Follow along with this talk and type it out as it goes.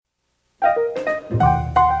Well,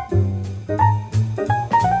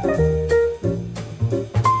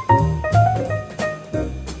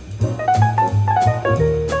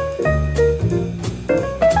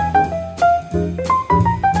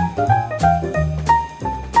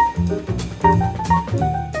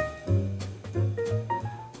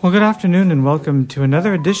 good afternoon and welcome to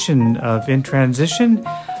another edition of In Transition.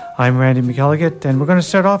 I'm Randy McElligott, and we're going to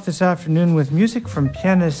start off this afternoon with music from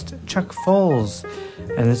pianist Chuck Foles.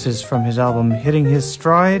 And this is from his album Hitting His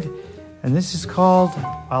Stride, and this is called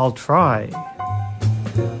I'll Try.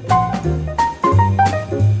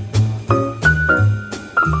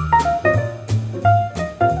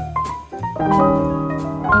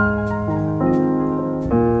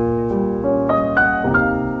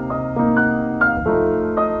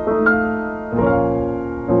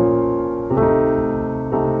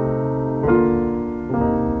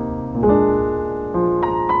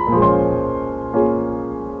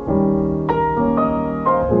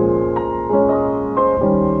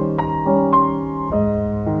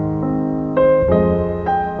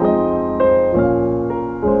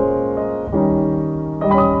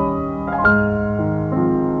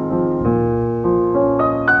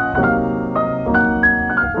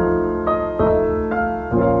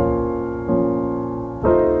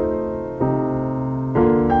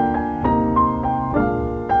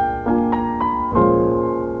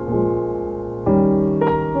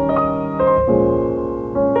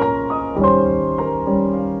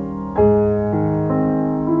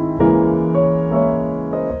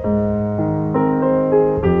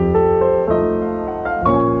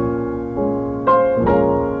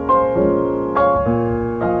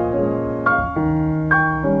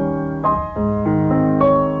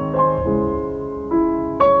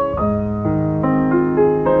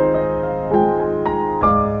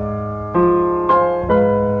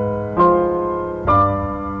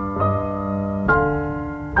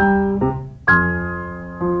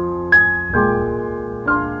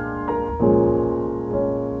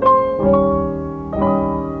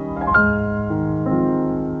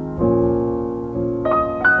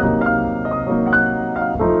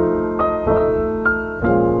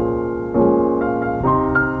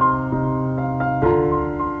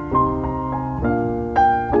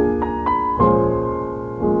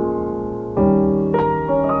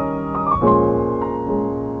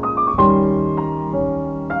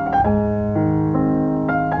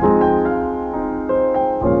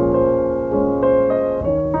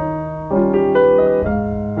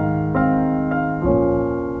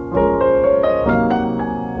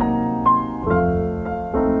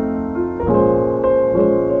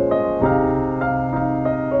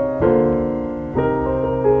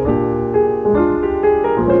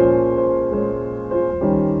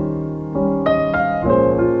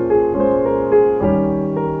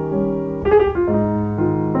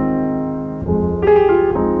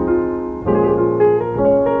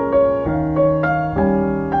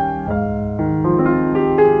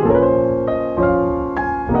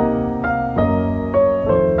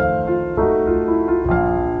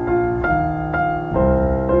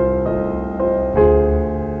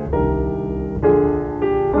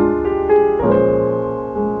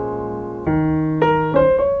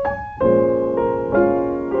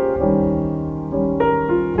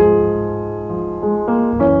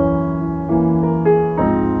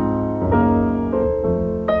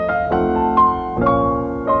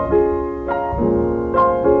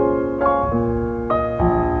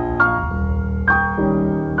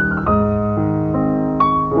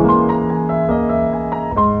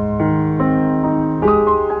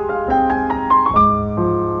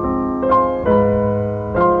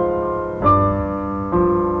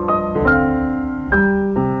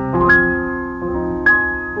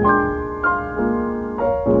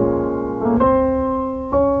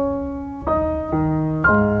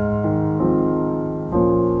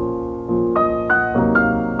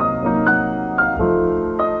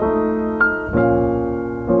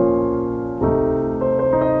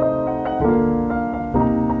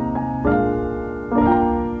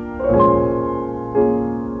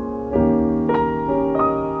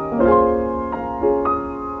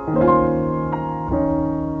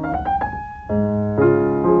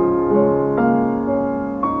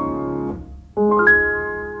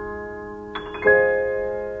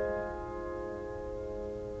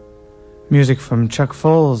 Music from Chuck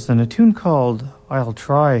Foles and a tune called I'll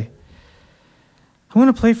Try. I'm going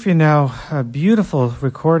to play for you now a beautiful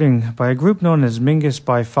recording by a group known as Mingus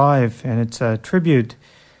By Five, and it's a tribute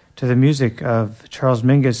to the music of Charles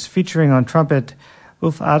Mingus, featuring on trumpet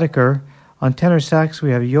Ulf Adeker, on tenor sax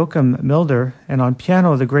we have Joachim Milder, and on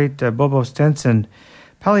piano the great Bobo Stenson.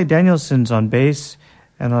 Pally Danielson's on bass,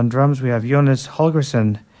 and on drums we have Jonas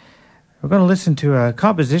Holgersson. We're going to listen to a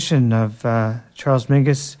composition of Charles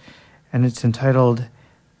Mingus, and it's entitled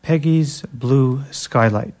Peggy's Blue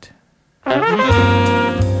Skylight.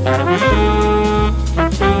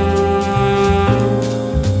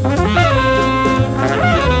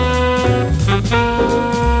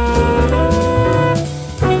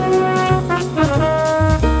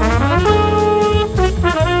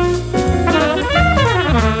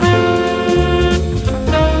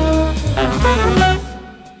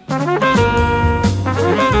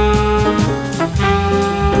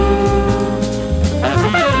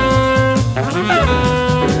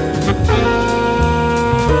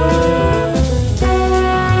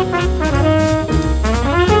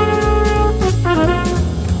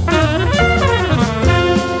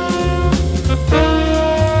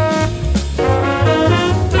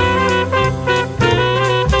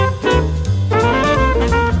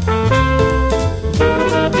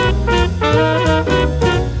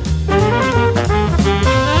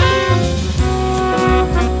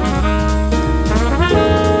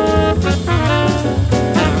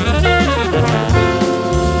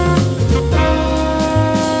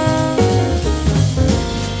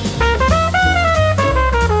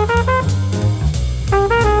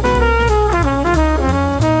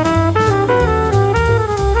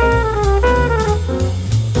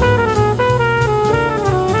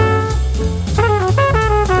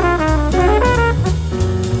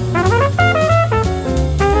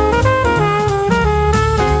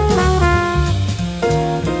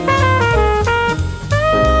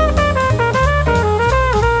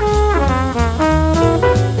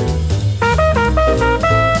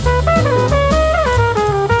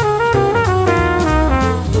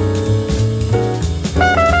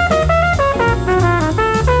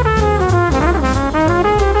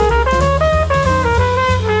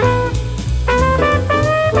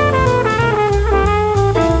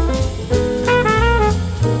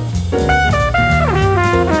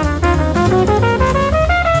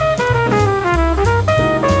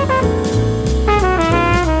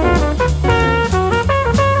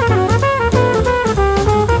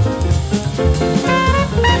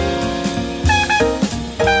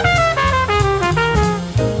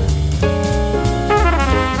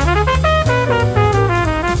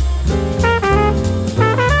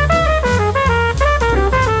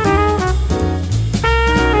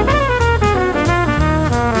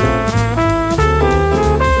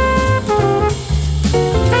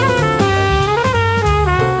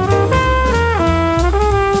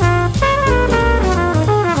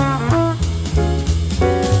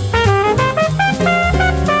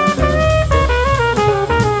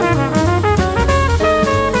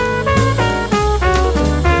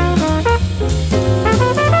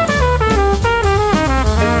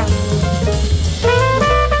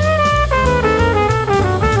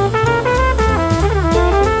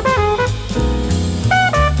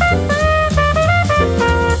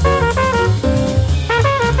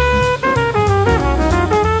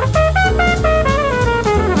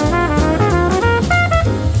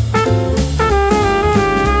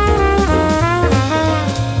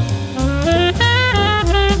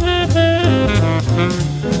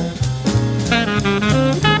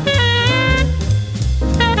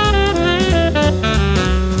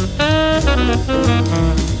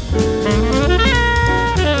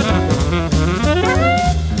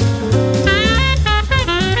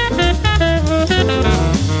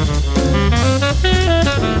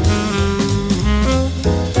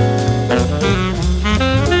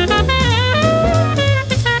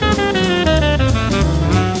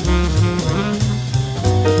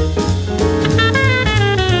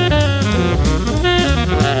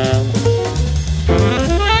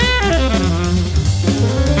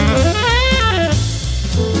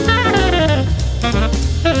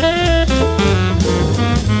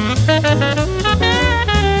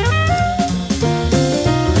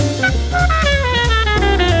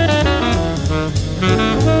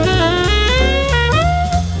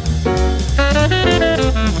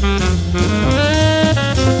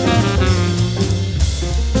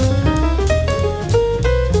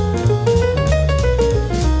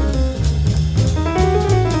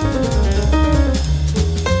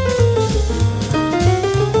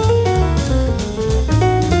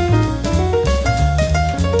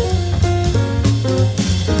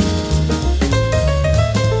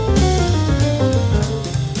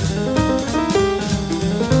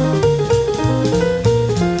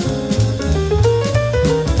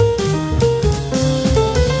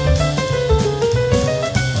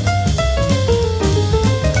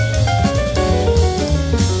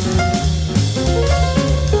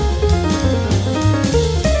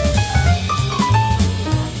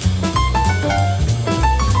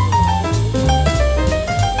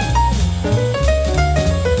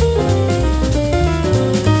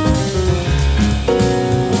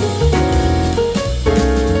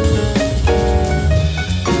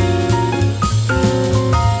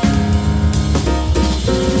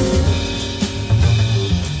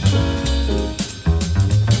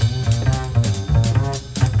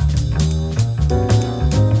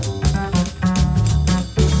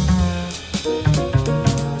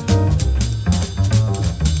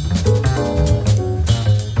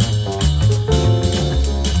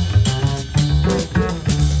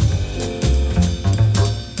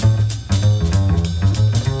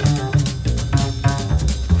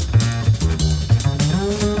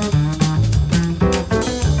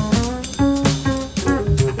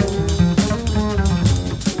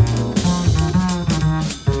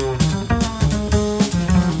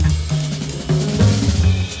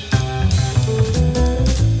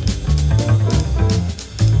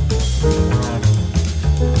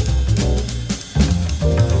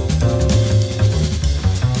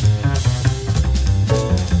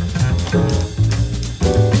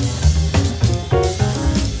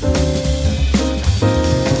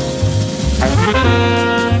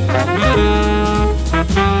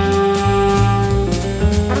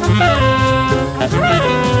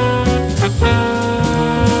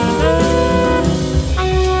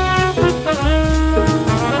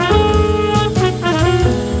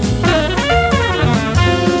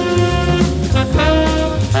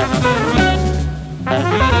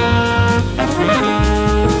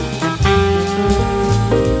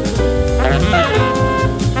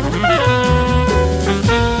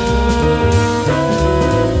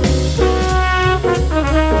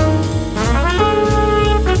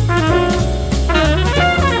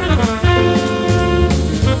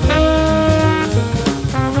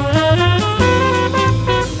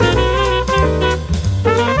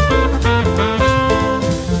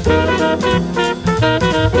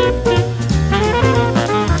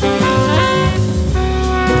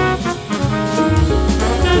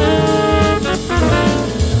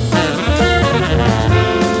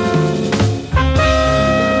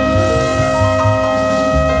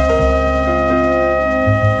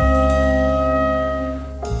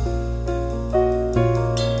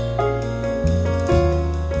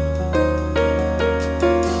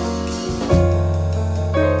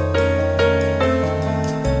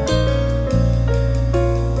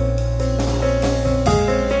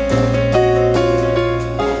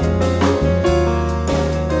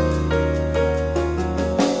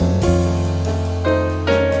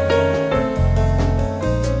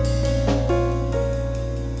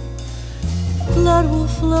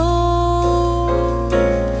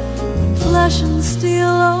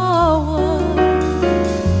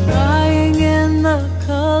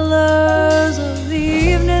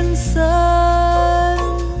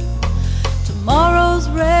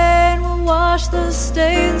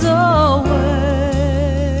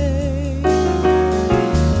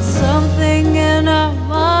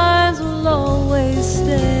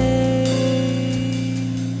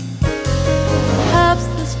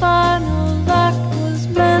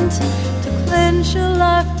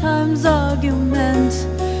 times argument,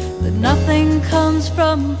 that nothing comes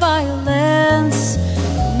from violence,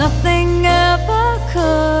 nothing ever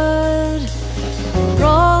could. For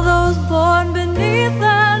all those born beneath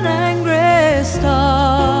an angry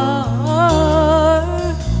star,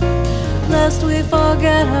 lest we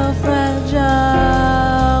forget how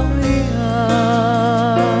fragile we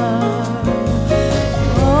are.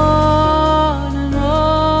 On and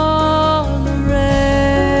on the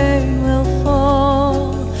rain will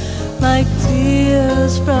fall, like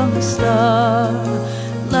tears from a star,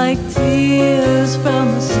 like tears from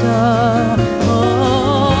a star.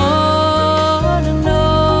 On and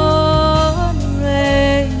on the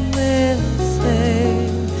rain will stay.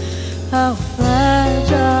 How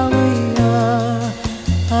fragile we are,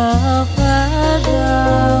 how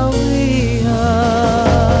fragile we are.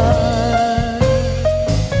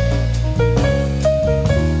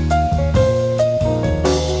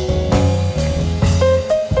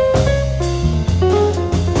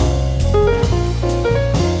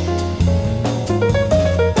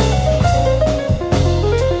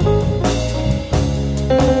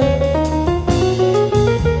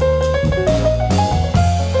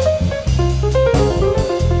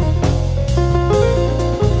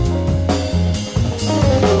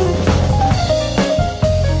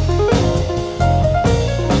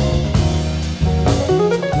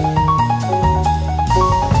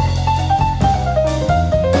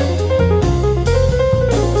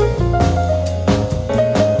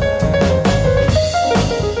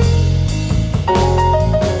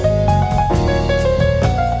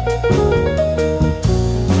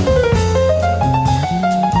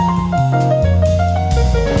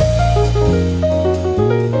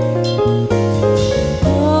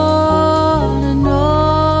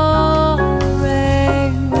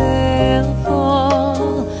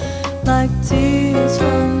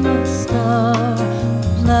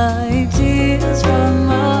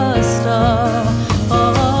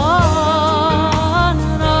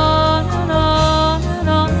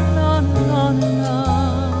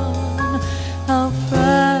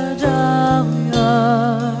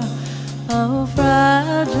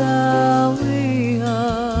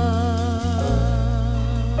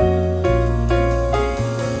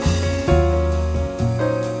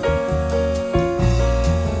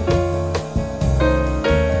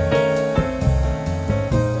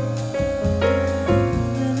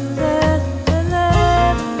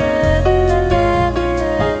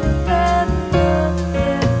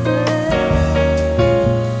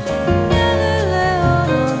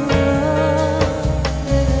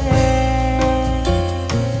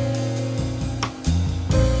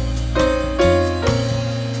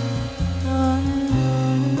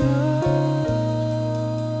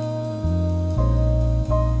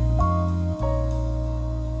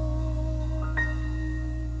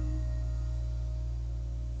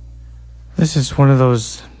 This is one of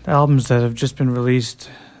those albums that have just been released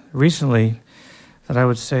recently that I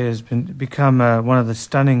would say has become one of the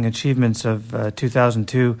stunning achievements of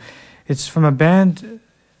 2002. It's from a band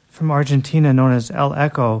from Argentina known as El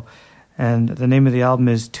Echo, and the name of the album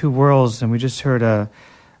is Two Worlds, and we just heard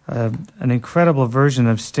an incredible version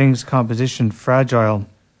of Sting's composition, Fragile.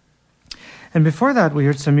 And before that, we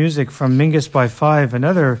heard some music from Mingus By Five,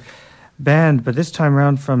 another band, but this time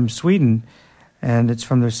around from Sweden, and it's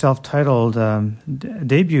from their self-titled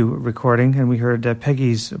debut recording, and we heard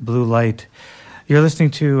Peggy's Blue Light. You're listening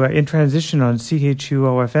to In Transition on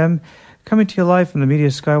CHUO-FM, coming to you live from the Media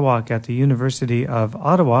Skywalk at the University of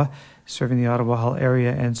Ottawa, serving the Ottawa Hall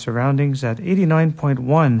area and surroundings at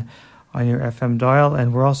 89.1 on your FM dial,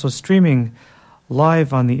 and we're also streaming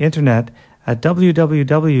live on the internet at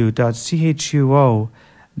www.chuo.fm.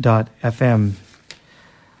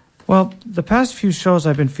 Well, the past few shows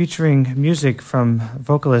I've been featuring music from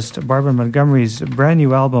vocalist Barbara Montgomery's brand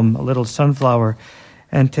new album, A Little Sunflower,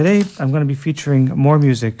 and today I'm going to be featuring more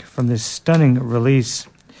music from this stunning release.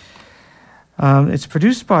 It's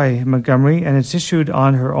produced by Montgomery, and it's issued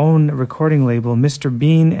on her own recording label, Mr.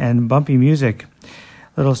 Bean and Bumpy Music.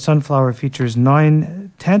 Little Sunflower features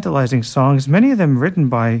 9 tantalizing songs, many of them written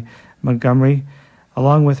by Montgomery,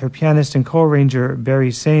 along with her pianist and co-arranger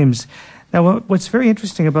Barry Sames. Now, what's very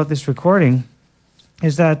interesting about this recording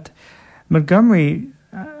is that Montgomery,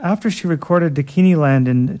 after she recorded Dakini Land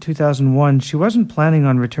in 2001, she wasn't planning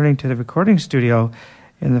on returning to the recording studio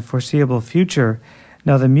in the foreseeable future.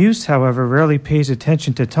 Now, the muse, however, rarely pays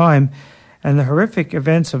attention to time, and the horrific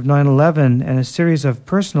events of 9/11 and a series of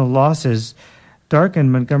personal losses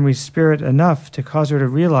darkened Montgomery's spirit enough to cause her to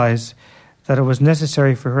realize that it was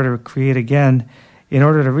necessary for her to create again in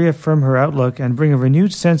order to reaffirm her outlook and bring a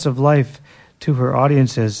renewed sense of life to her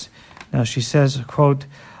audiences. Now, she says, quote,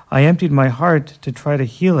 I emptied my heart to try to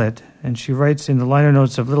heal it. And she writes in the liner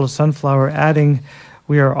notes of Little Sunflower, adding,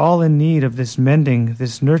 we are all in need of this mending,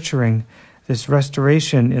 this nurturing, this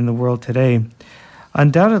restoration in the world today.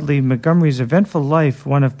 Undoubtedly, Montgomery's eventful life,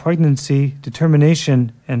 one of poignancy,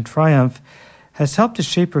 determination, and triumph, has helped to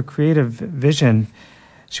shape her creative vision.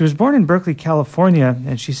 She was born in Berkeley, California,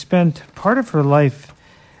 and she spent part of her life,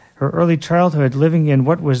 her early childhood, living in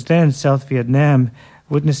what was then South Vietnam,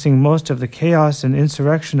 witnessing most of the chaos and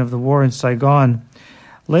insurrection of the war in Saigon.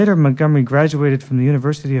 Later, Montgomery graduated from the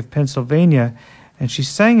University of Pennsylvania, and she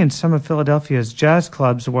sang in some of Philadelphia's jazz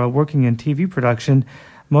clubs while working in TV production,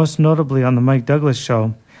 most notably on The Mike Douglas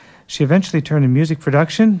Show. She eventually turned to music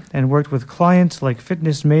production and worked with clients like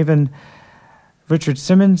fitness maven Richard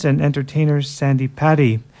Simmons and entertainer Sandy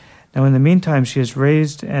Patty. Now, in the meantime, she has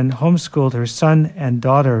raised and homeschooled her son and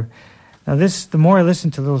daughter. Now, the more I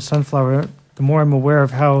listen to Little Sunflower, the more I'm aware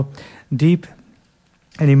of how deep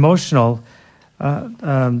and emotional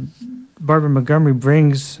Barbara Montgomery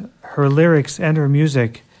brings her lyrics and her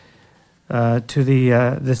music to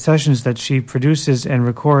the sessions that she produces and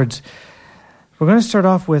records. We're going to start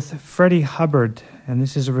off with Freddie Hubbard, and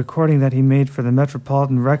this is a recording that he made for the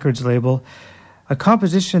Metropolitan Records label, a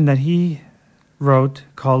composition that he wrote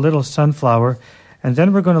called Little Sunflower, and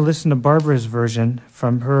then we're going to listen to Barbara's version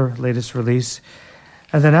from her latest release.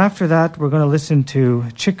 And then after that, we're going to listen to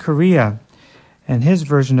Chick Corea and his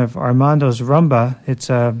version of Armando's Rumba. It's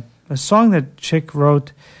a song that Chick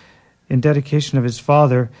wrote in dedication of his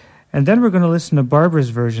father. And then we're going to listen to Barbara's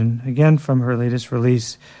version, again from her latest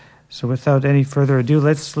release. So without any further ado,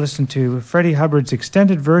 let's listen to Freddie Hubbard's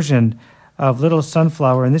extended version of Little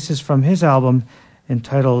Sunflower, and this is from his album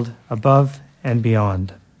entitled Above and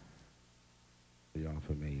Beyond. Y'all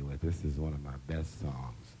familiar with this is one of my best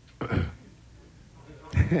songs.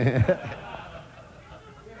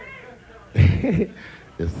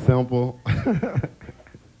 It's simple.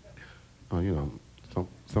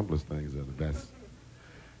 Simplest things are the best.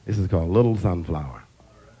 This is called Little Sunflower.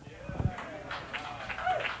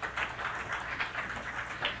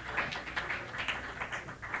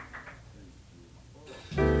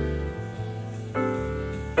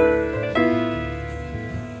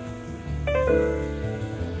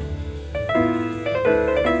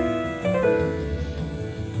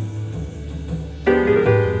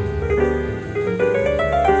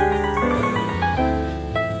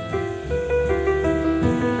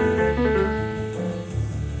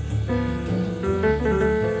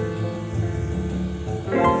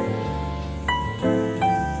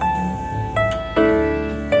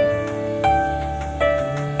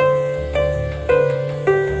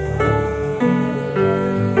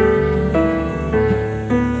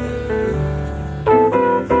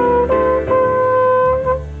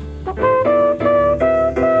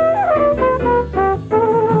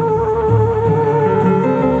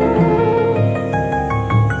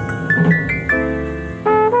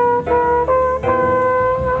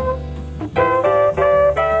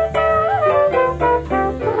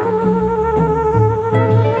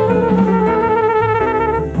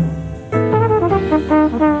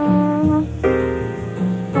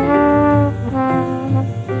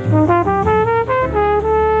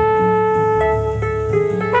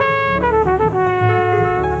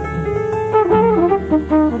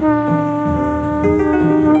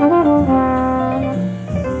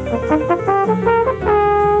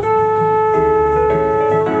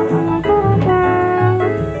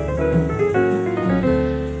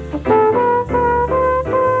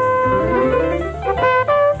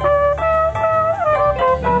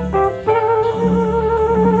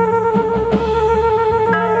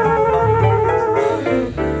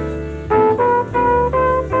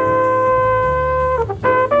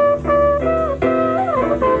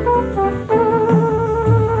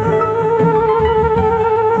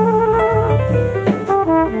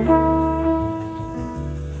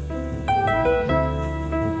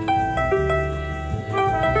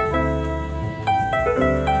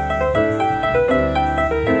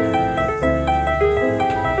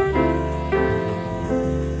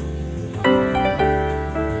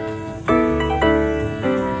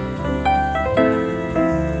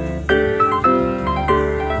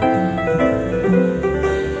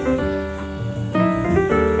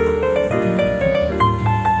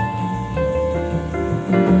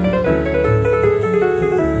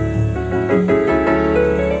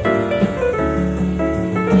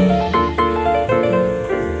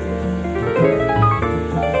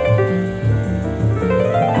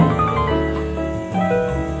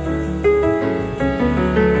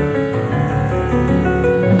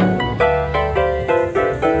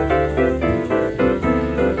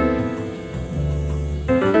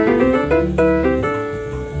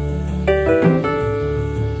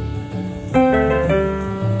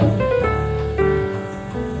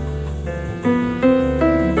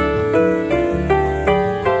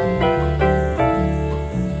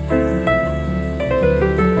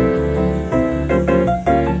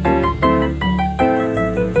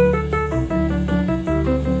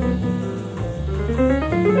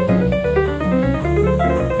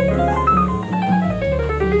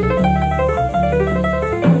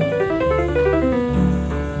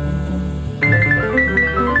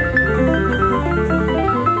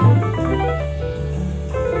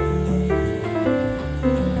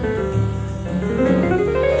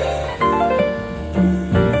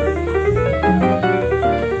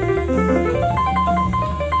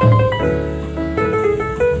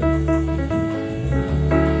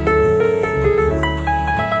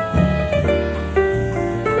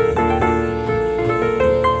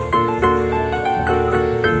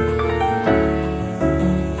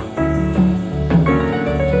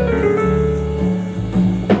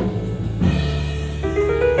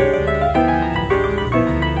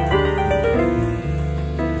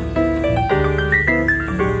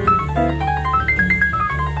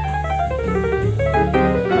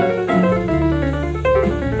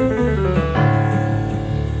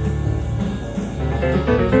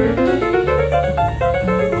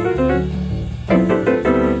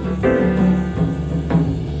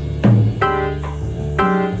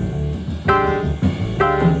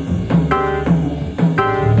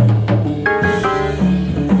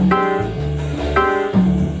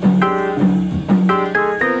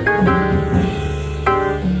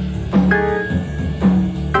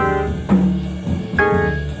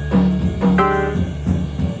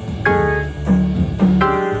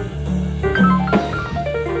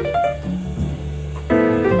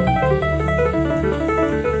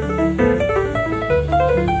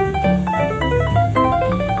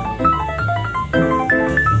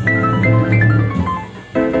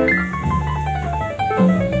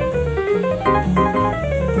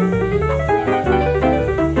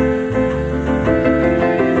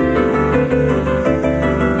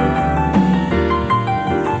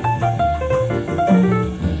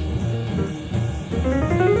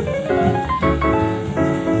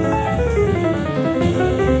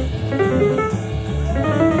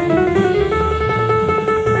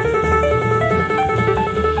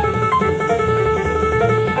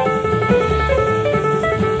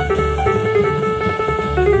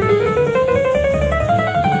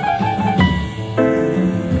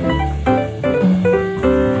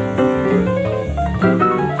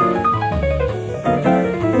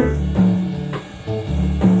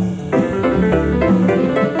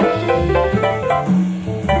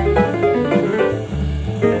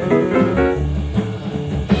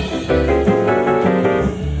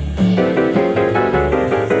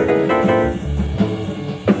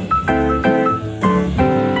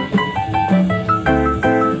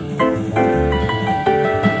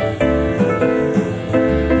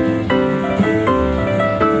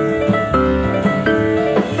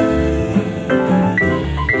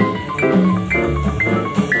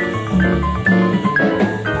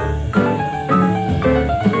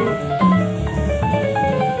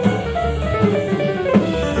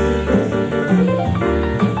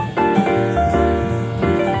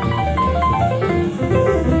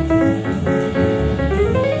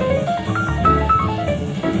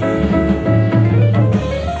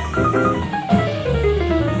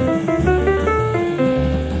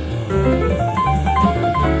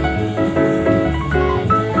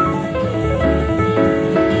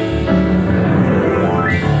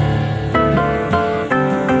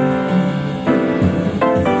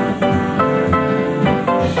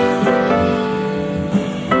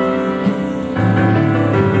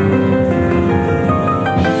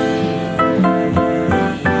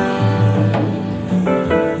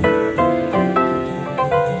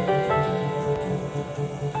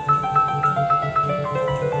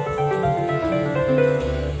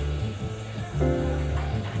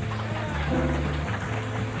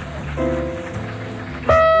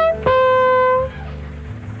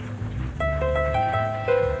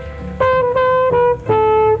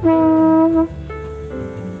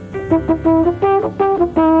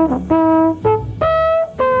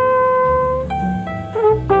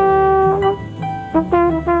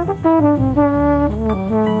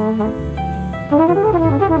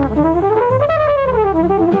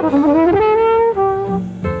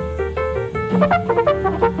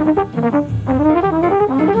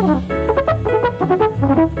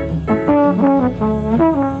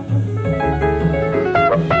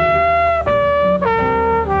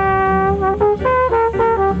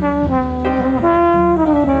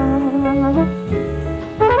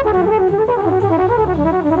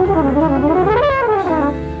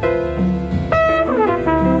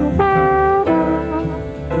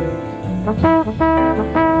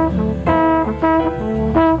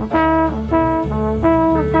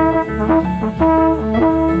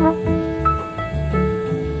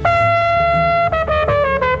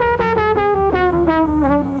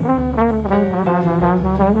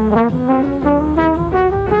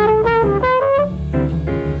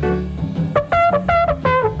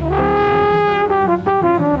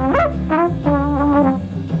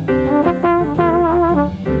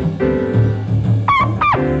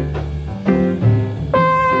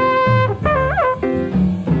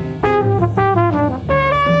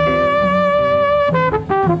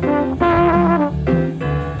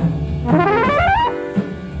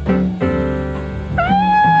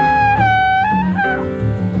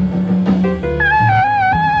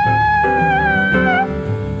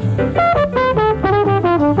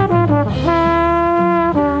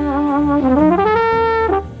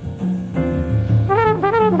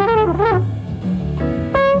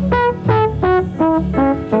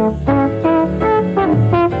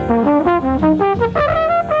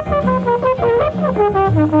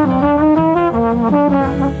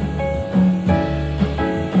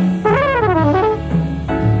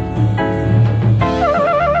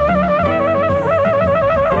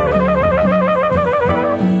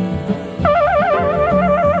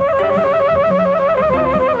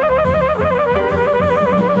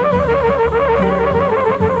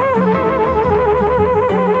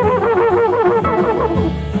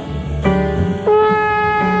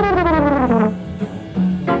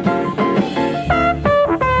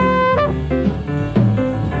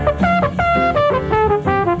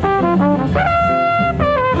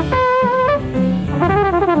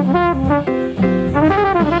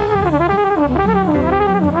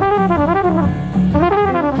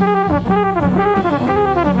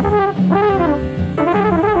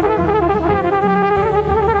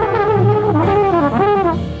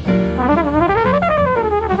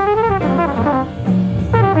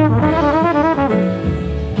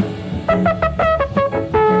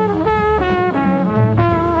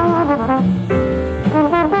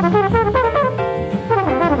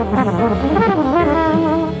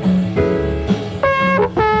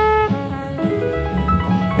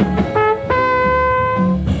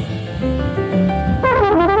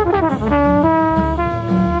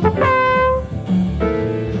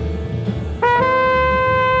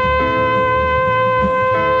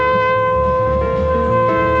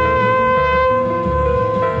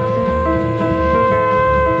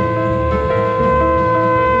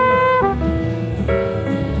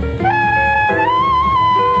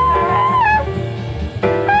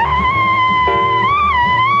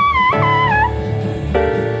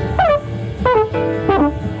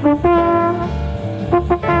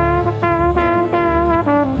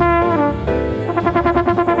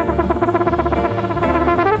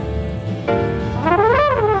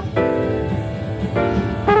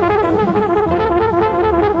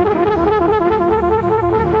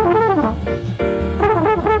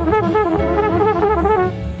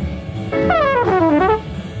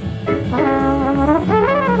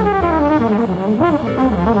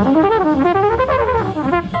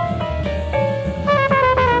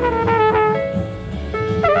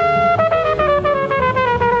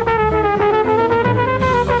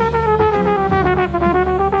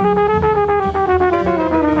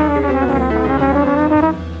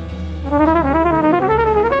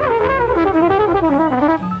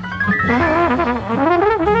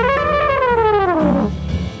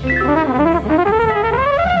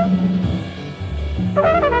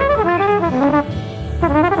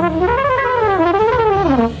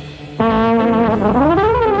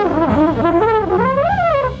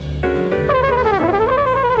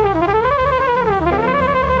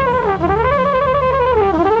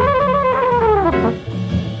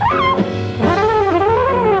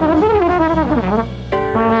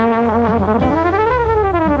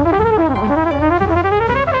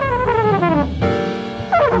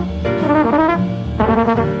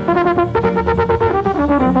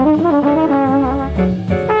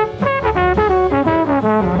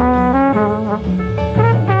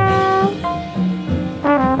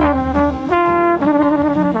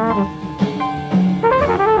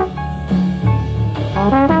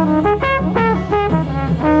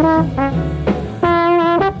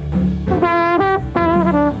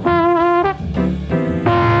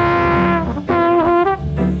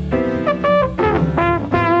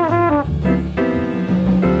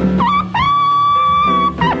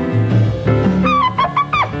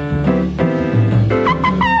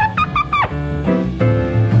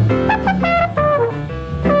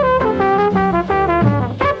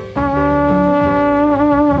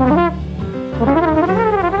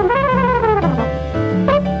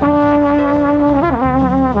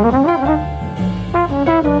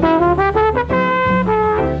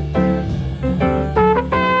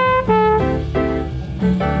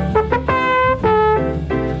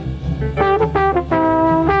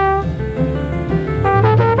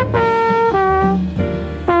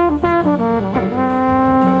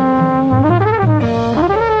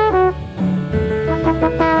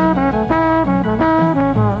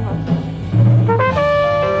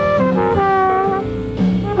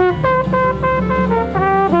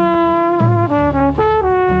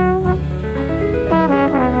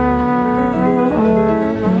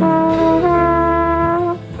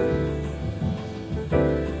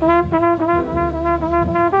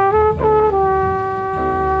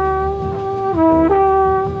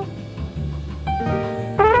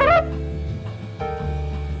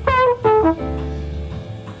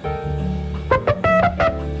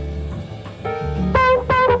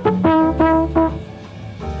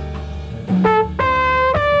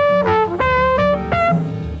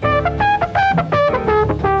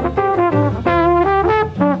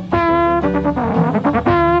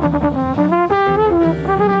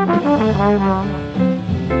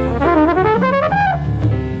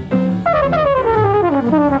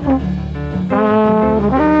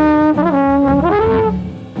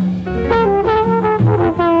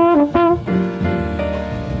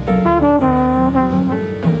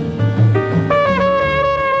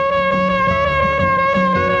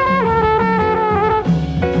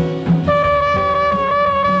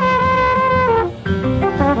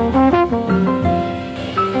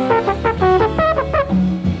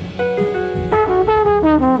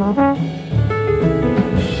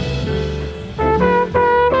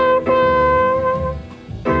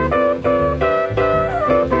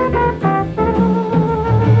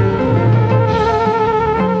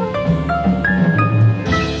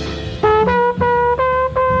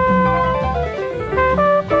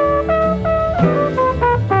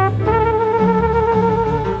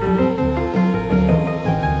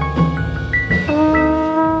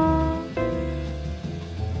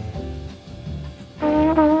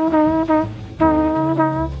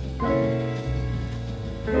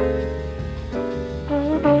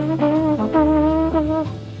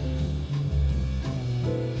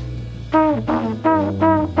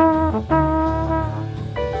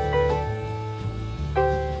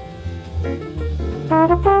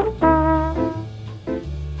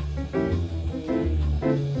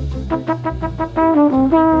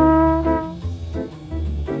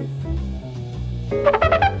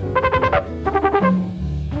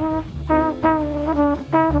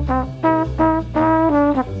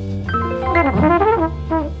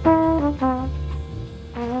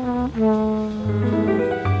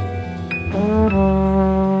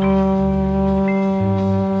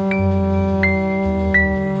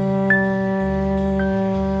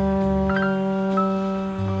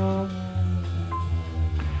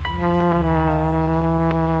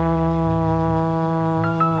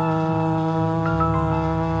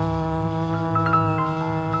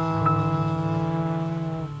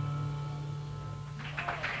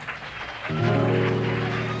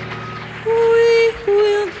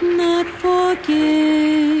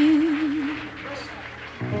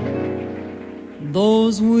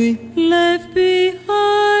 Those we left behind,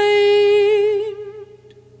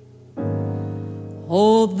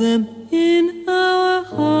 hold them in our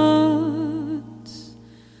hearts.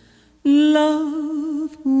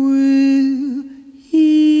 Love will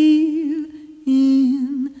heal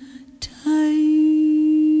in time.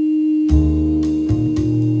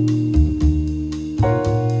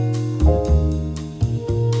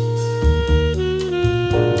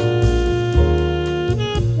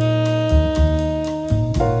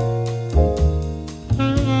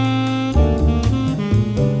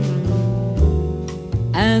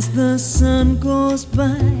 As the sun goes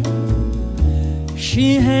by,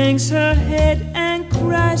 she hangs her head and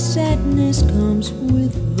cries. Sadness comes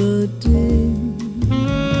with the day.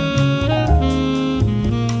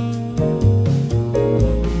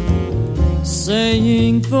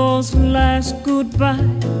 Saying those last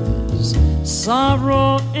goodbyes,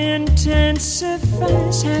 sorrow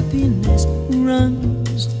intensifies, happiness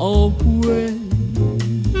runs away.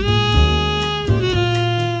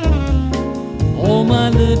 Oh, my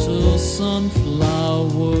little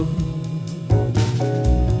sunflower,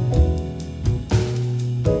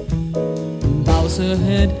 bows her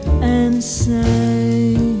head and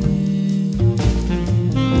sighs.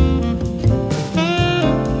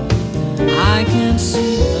 I can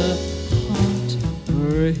see her heart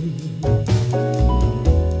break,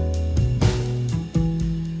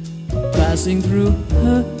 passing through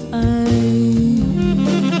her eyes.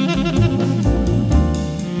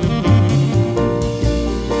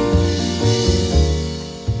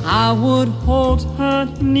 I would hold her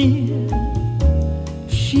near,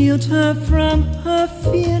 shield her from her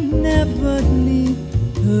fear, never leave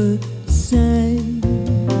her side.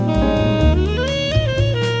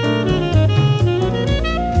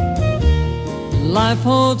 Life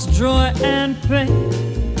holds joy and pain.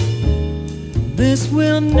 This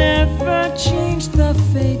will never change the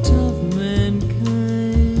fate of mankind.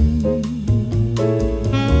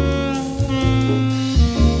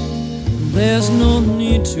 There's no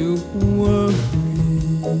need to worry.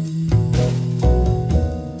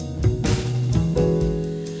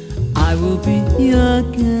 I will be your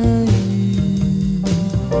guide.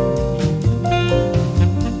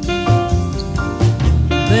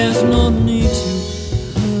 There's no need to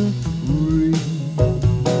hurry.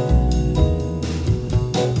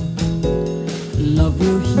 Love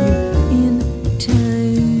will heal in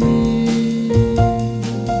time.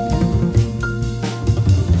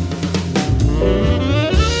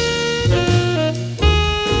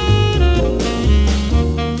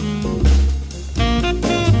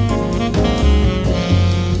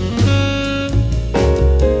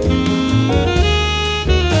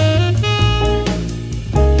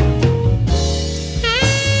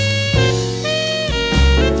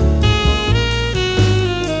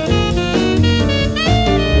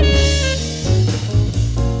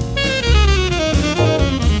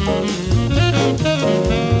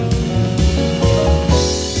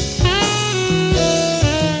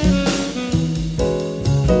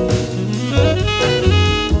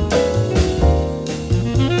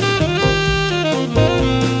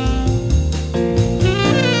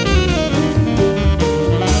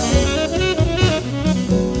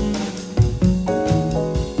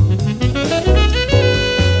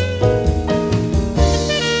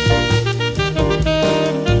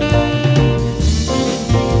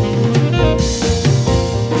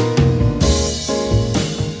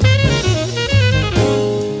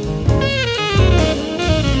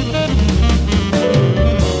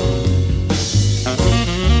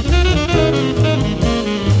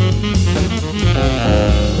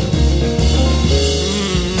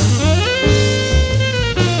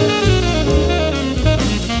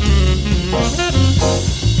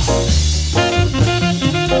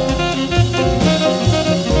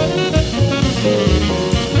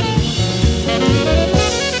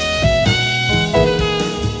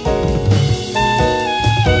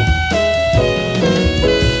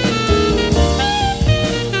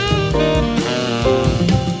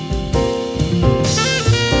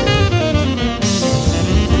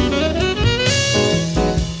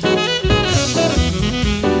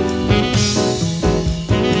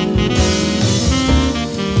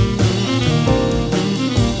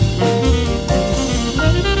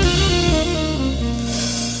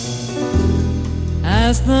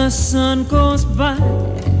 As the sun goes by,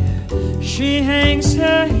 she hangs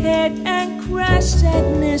her head and cries.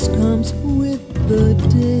 Sadness comes with the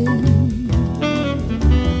day.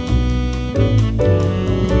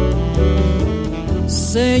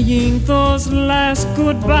 Saying those last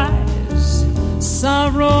goodbyes,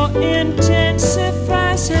 sorrow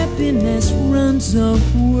intensifies, happiness runs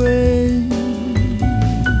away.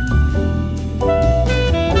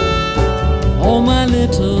 Oh, my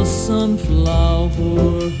little sunflower,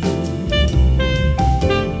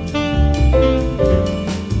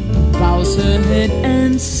 bows her head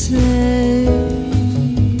and says,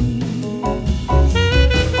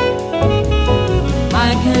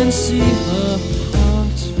 I can see her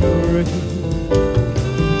heart break,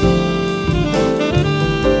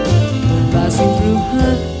 passing through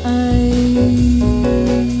her eyes.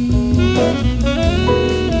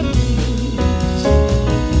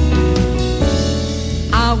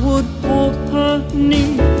 I would hold her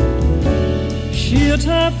near, shield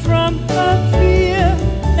her from her fear,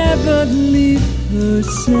 never leave her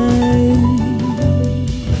side.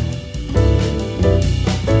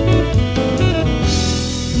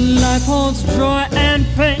 Life holds joy and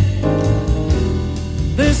pain.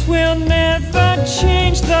 This will never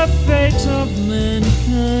change the fate of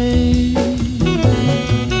mankind.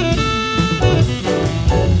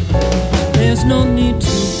 There's no need to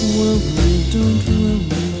worry, don't worry,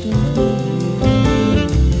 don't worry.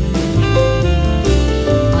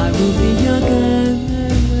 I will be your guide.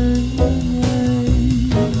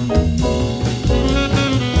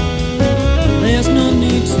 There's no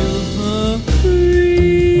need to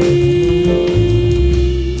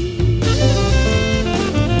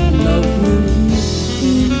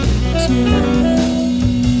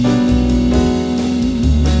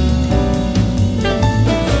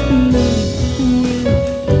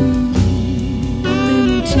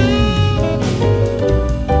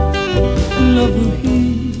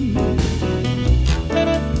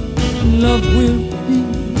love will be.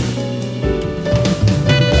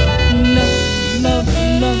 Love, love,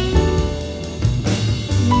 love,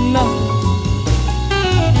 love.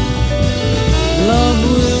 Love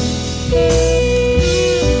will be.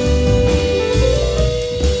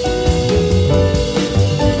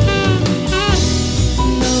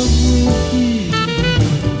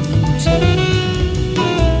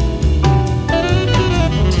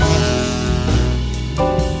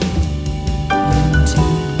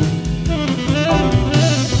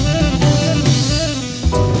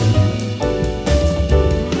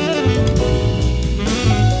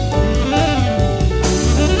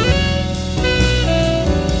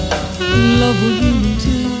 Love will be. Love will be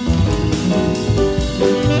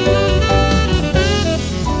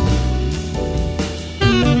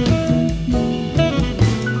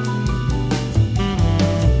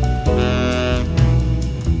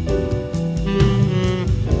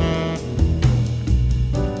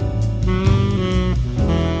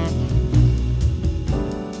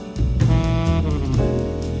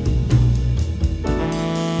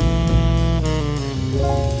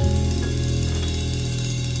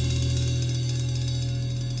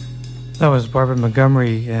That was Barbara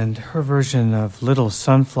Montgomery and her version of Little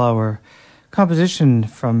Sunflower, composition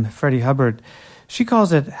from Freddie Hubbard. She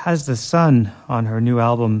calls it Has the Sun on her new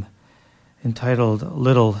album entitled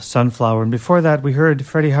Little Sunflower. And before that, we heard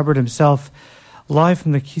Freddie Hubbard himself live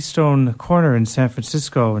from the Keystone Corner in San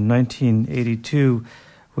Francisco in 1982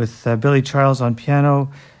 with Billy Charles on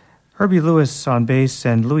piano, Herbie Lewis on bass,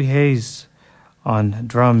 and Louis Hayes on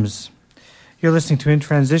drums. You're listening to In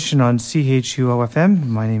Transition on CHUO-FM.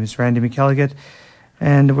 My name is Randy McElligott,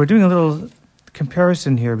 and we're doing a little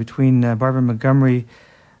comparison here between Barbara Montgomery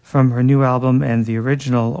from her new album and the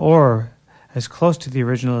original, or as close to the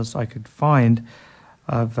original as I could find,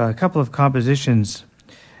 of a couple of compositions,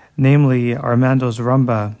 namely Armando's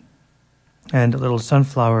Rumba and Little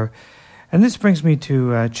Sunflower. And this brings me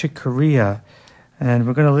to Chick Corea, and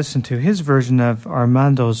we're going to listen to his version of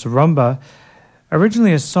Armando's Rumba,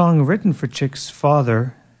 originally a song written for Chick's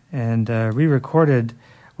father and re-recorded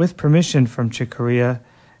with permission from Chick Corea,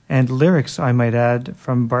 and lyrics, I might add,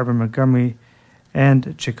 from Barbara Montgomery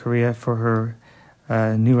and Chick Corea for her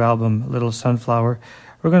new album, Little Sunflower.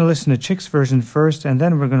 We're going to listen to Chick's version first, and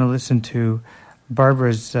then we're going to listen to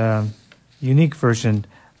Barbara's unique version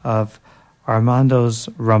of Armando's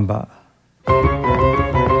Rumba.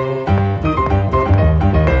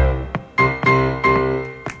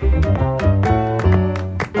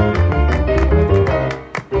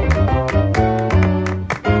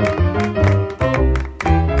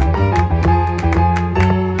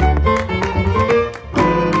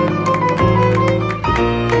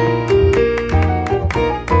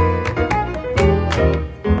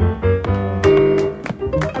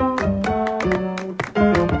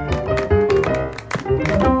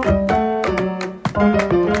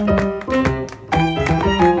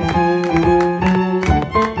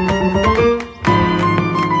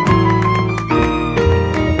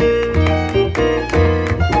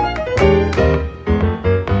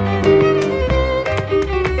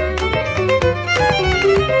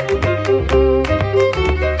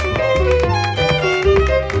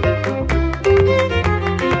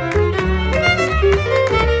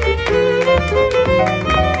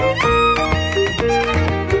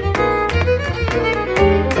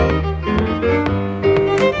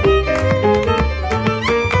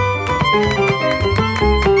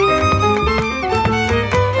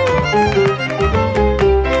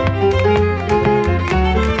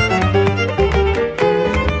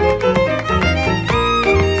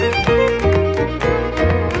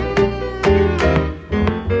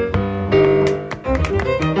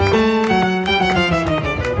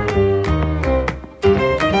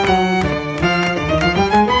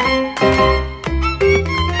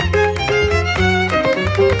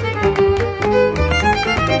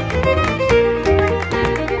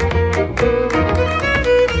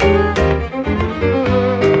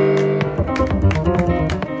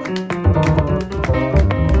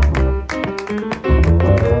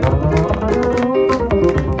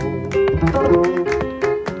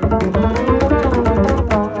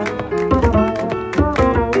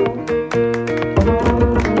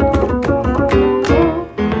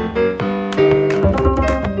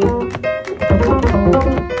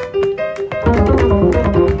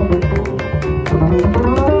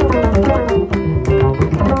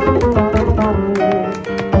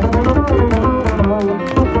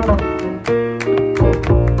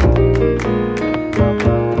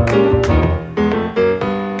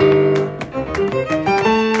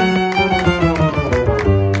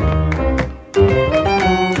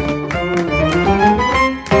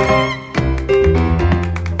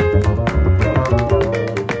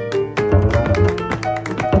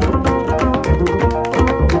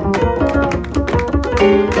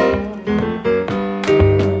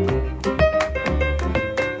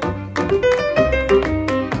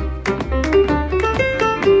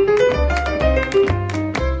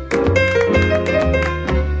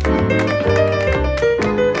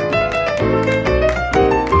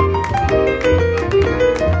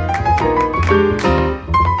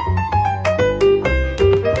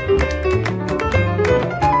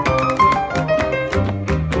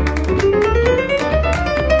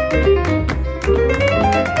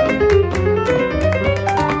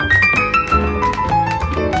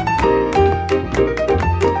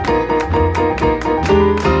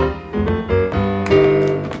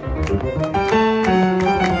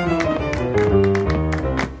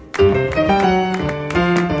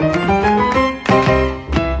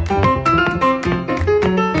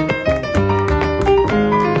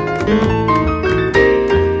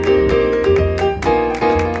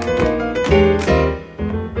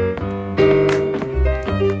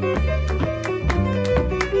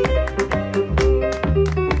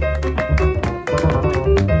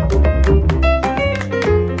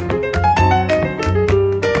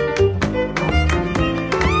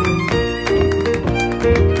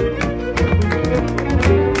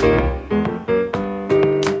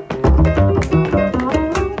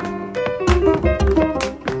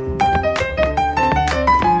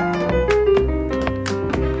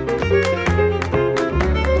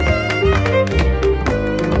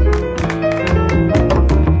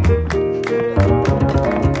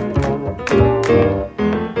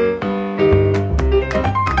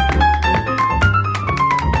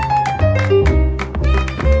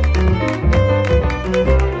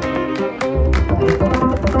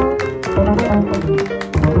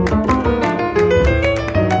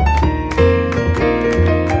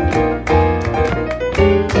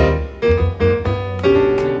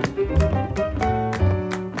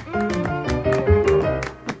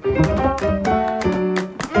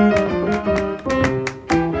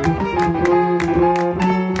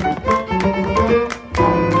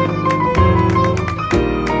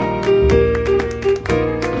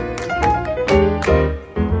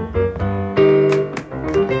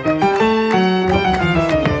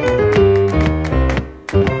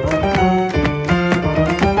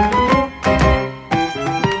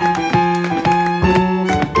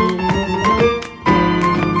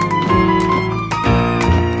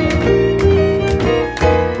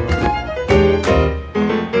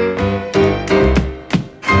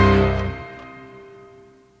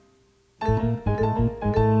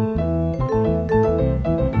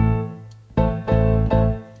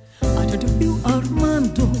 you,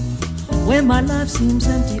 Armando, when my life seems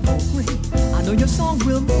empty or gray. I know your song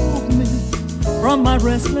will move me from my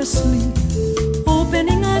restless sleep,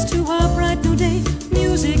 opening us to a bright new day.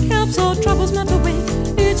 Music helps all troubles melt away.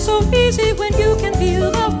 It's so easy when you can feel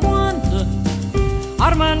the wonder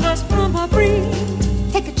Armando's rumba brings.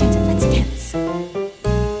 Take a chance and let's dance.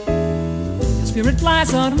 Your spirit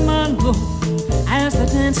flies, Armando, as the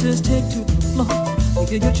dancers take to the floor. You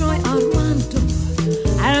feel your joy, Armando,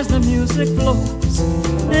 as the music flows.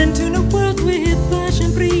 Into new world with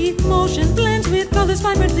passion free. Motion blends with colors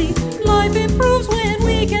vibrantly. Life improves when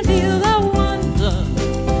we can feel the wonder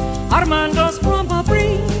Armando's rumba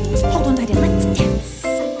brings. Hold on tight and let's dance.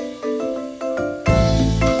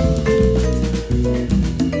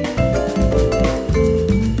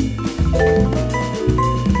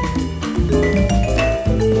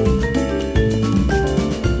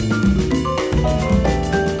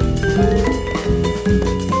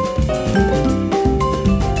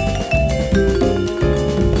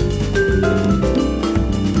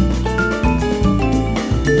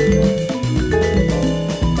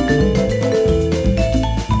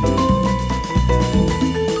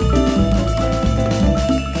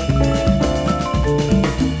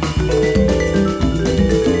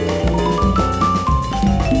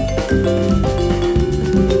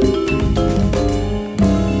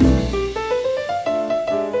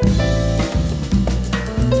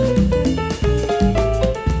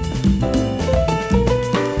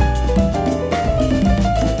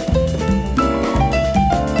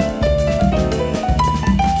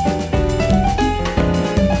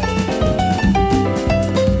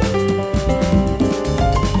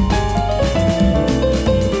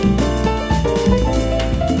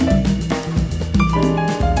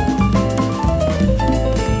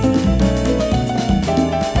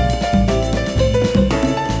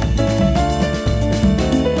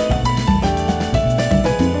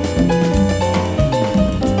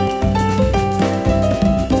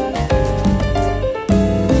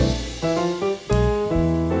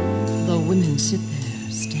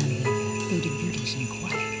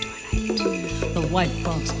 White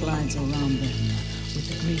fox glides around them with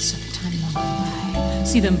the grace of time on by.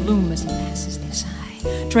 See them bloom as he passes their side,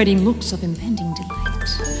 trading looks of impending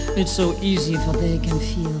delight. It's so easy for they can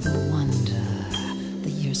feel the wonder. The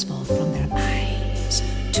years fall from their eyes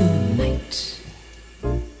tonight.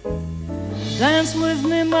 Dance with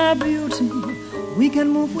me, my beauty. We can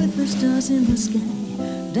move with the stars in the sky.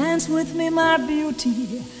 Dance with me, my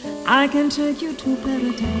beauty. I can take you to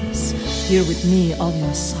paradise. Here with me, all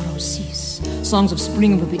your sorrows cease. Songs of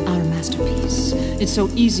spring will be our masterpiece. It's so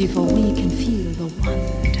easy for we can feel the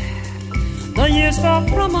wonder. The years fall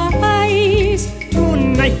from our eyes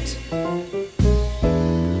tonight.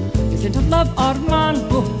 The gift of love,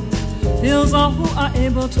 Armando, fills all who are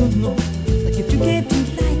able to know. The gift you gave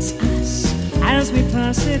delights us as we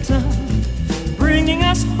pass it on, bringing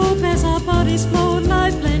us hope as our bodies flow,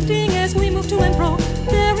 life blending as we move to and fro.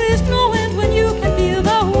 There is no end when you can feel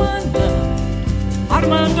the wonder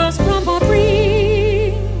Armando's rumba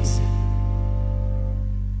brings.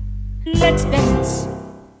 Let's dance.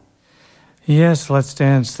 Yes, let's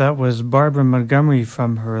dance. That was Barbara Montgomery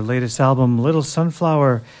from her latest album, Little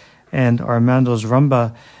Sunflower, and Armando's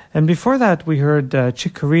Rumba. And before that, we heard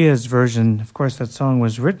Chick Corea's version. Of course, that song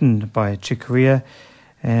was written by Chick Corea,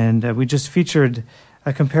 and we just featured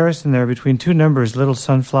a comparison there between two numbers, Little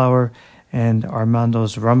Sunflower and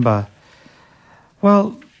Armando's Rumba.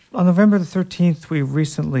 Well, on November the 13th, we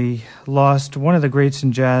recently lost one of the greats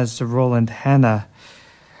in jazz, Roland Hanna.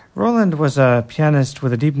 Roland was a pianist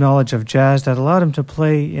with a deep knowledge of jazz that allowed him to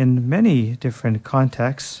play in many different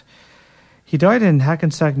contexts. He died in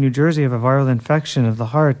Hackensack, New Jersey of a viral infection of the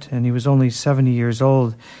heart, and he was only 70 years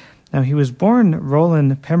old. Now, he was born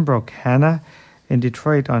Roland Pembroke Hanna in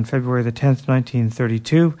Detroit on February the 10th,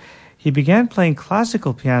 1932. He began playing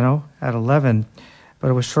classical piano at 11, but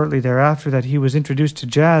it was shortly thereafter that he was introduced to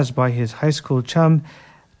jazz by his high school chum,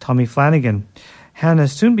 Tommy Flanagan. Hanna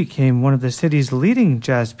soon became one of the city's leading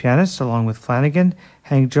jazz pianists, along with Flanagan,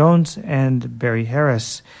 Hank Jones, and Barry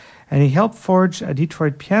Harris. And he helped forge a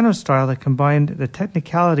Detroit piano style that combined the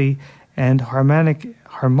technicality and harmonic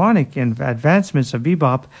advancements of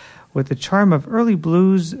bebop with the charm of early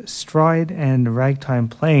blues, stride, and ragtime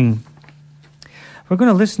playing. We're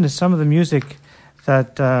going to listen to some of the music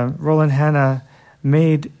that Roland Hanna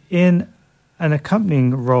made in an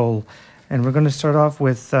accompanying role. And we're going to start off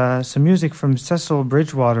with some music from Cecil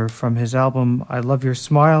Bridgewater from his album, I Love Your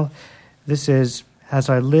Smile. This is As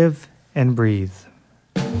I Live and Breathe.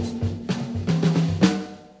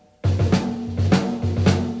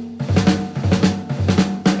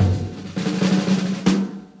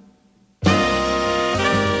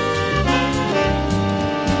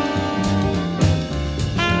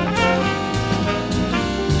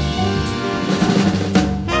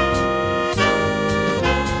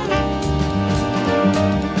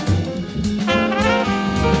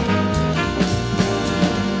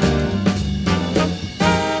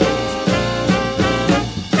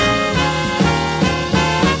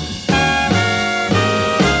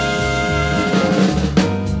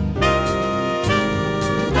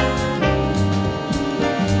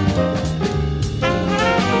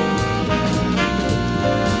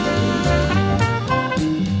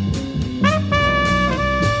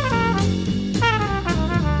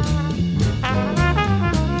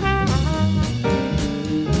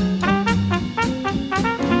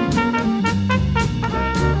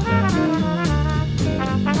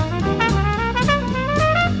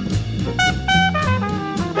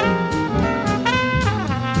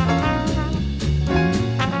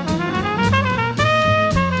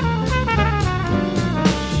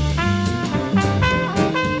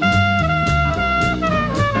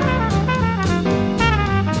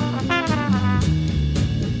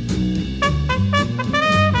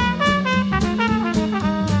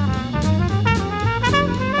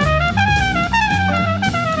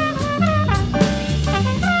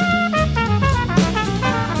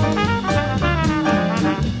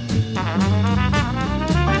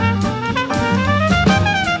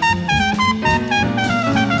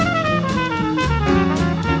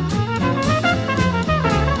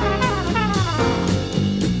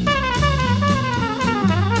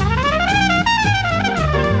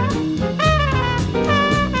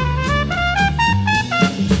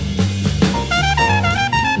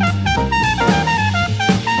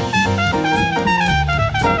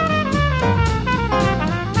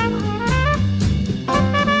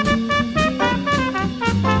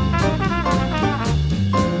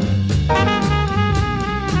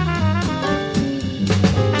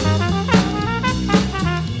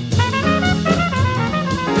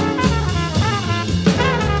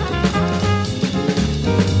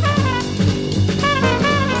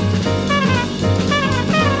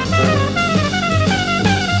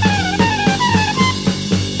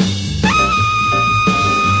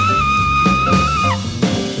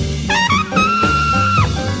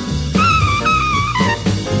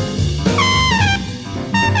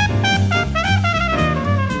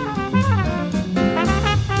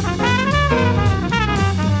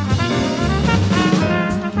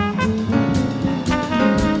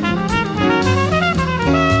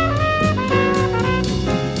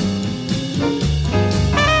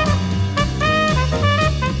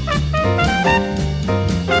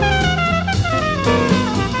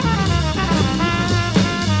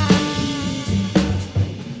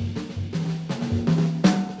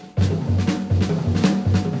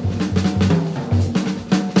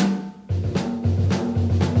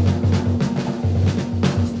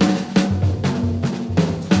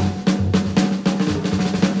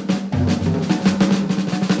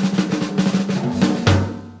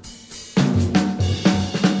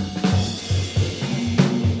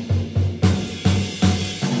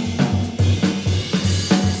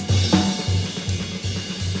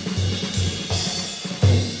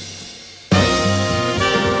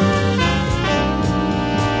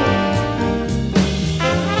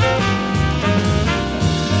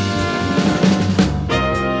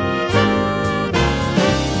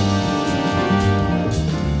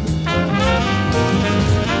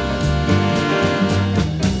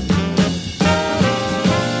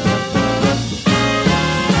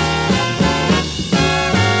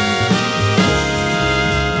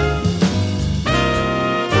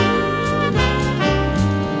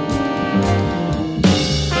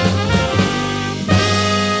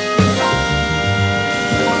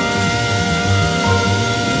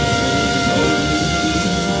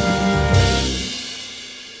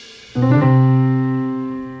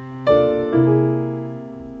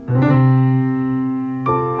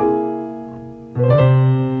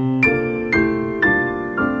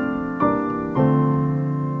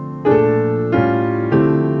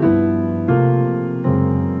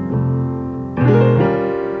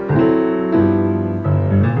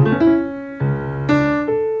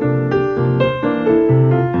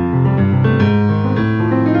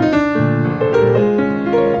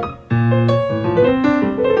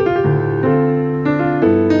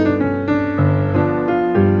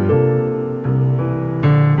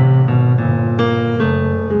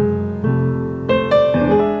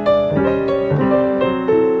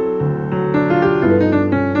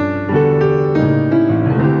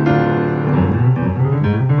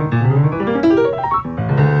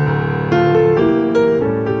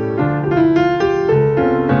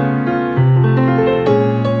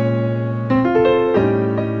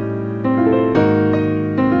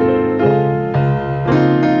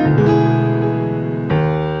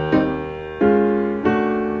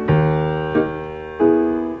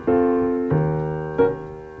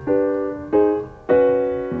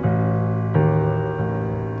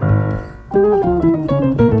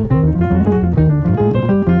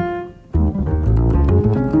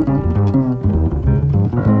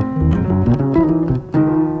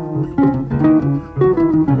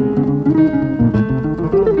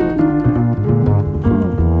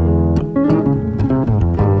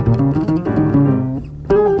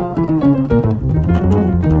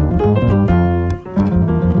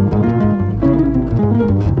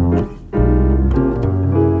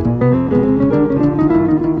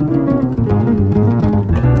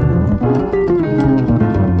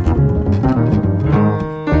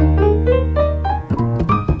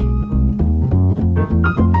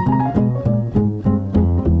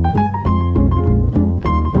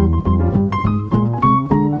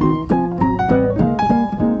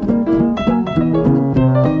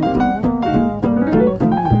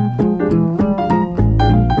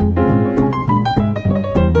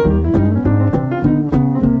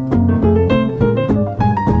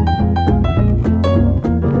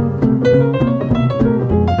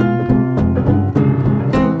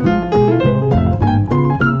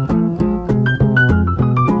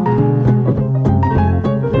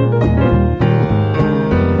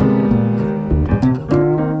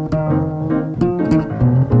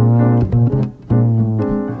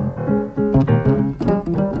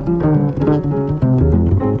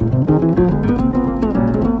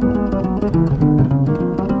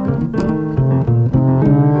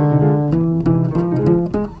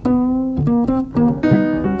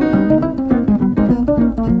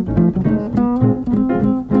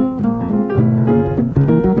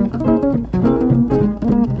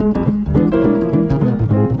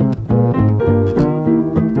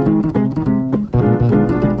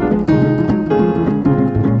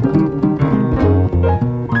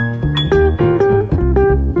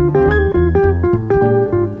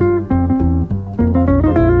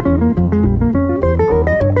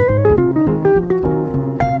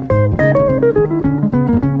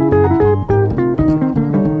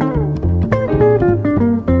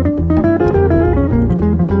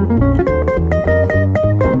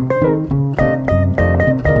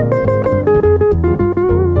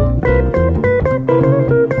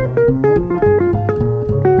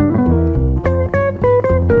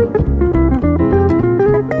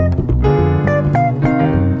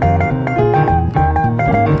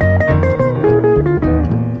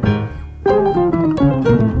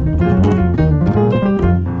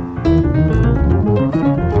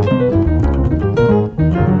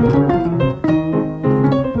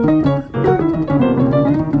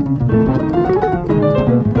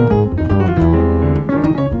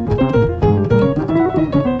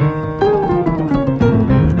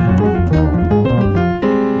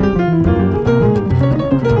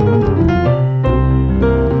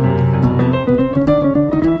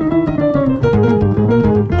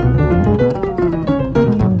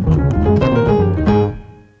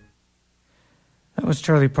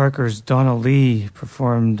 Charlie Parker's Donna Lee,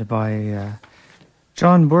 performed by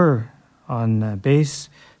John Burr on bass,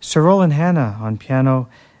 Sir Roland Hanna on piano,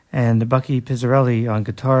 and Bucky Pizzarelli on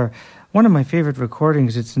guitar. One of my favorite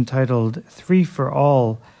recordings, it's entitled Three for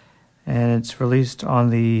All, and it's released on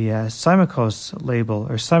the Simacos label,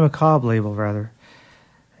 or Simacob label, rather.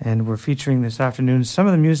 And we're featuring this afternoon some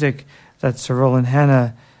of the music that Sir Roland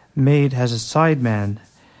Hanna made as a sideman.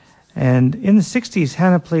 And in the 60s,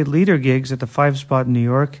 Hanna played leader gigs at the Five Spot in New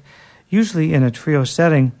York, usually in a trio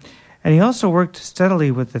setting. And he also worked steadily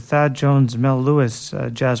with the Thad Jones Mel Lewis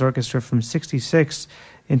Jazz Orchestra from 66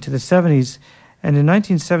 into the 70s. And in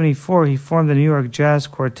 1974, he formed the New York Jazz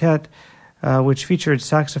Quartet, which featured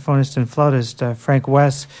saxophonist and flautist Frank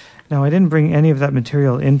Wess. Now, I didn't bring any of that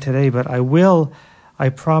material in today, but I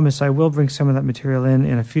promise I will bring some of that material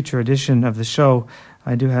in a future edition of the show.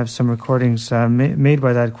 I do have some recordings made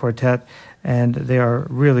by that quartet, and they are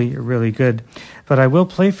really, really good. But I will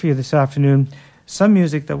play for you this afternoon some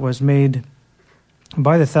music that was made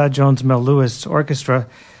by the Thad Jones Mel Lewis Orchestra,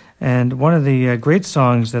 and one of the great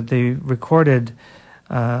songs that they recorded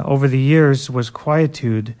over the years was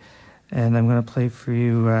Quietude, and I'm going to play for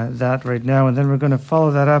you that right now, and then we're going to follow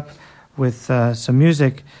that up with some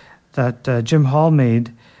music that Jim Hall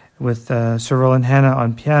made with Sir Roland Hanna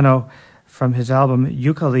on piano from his album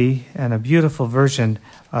Ukulele, and a beautiful version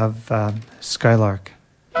of Skylark.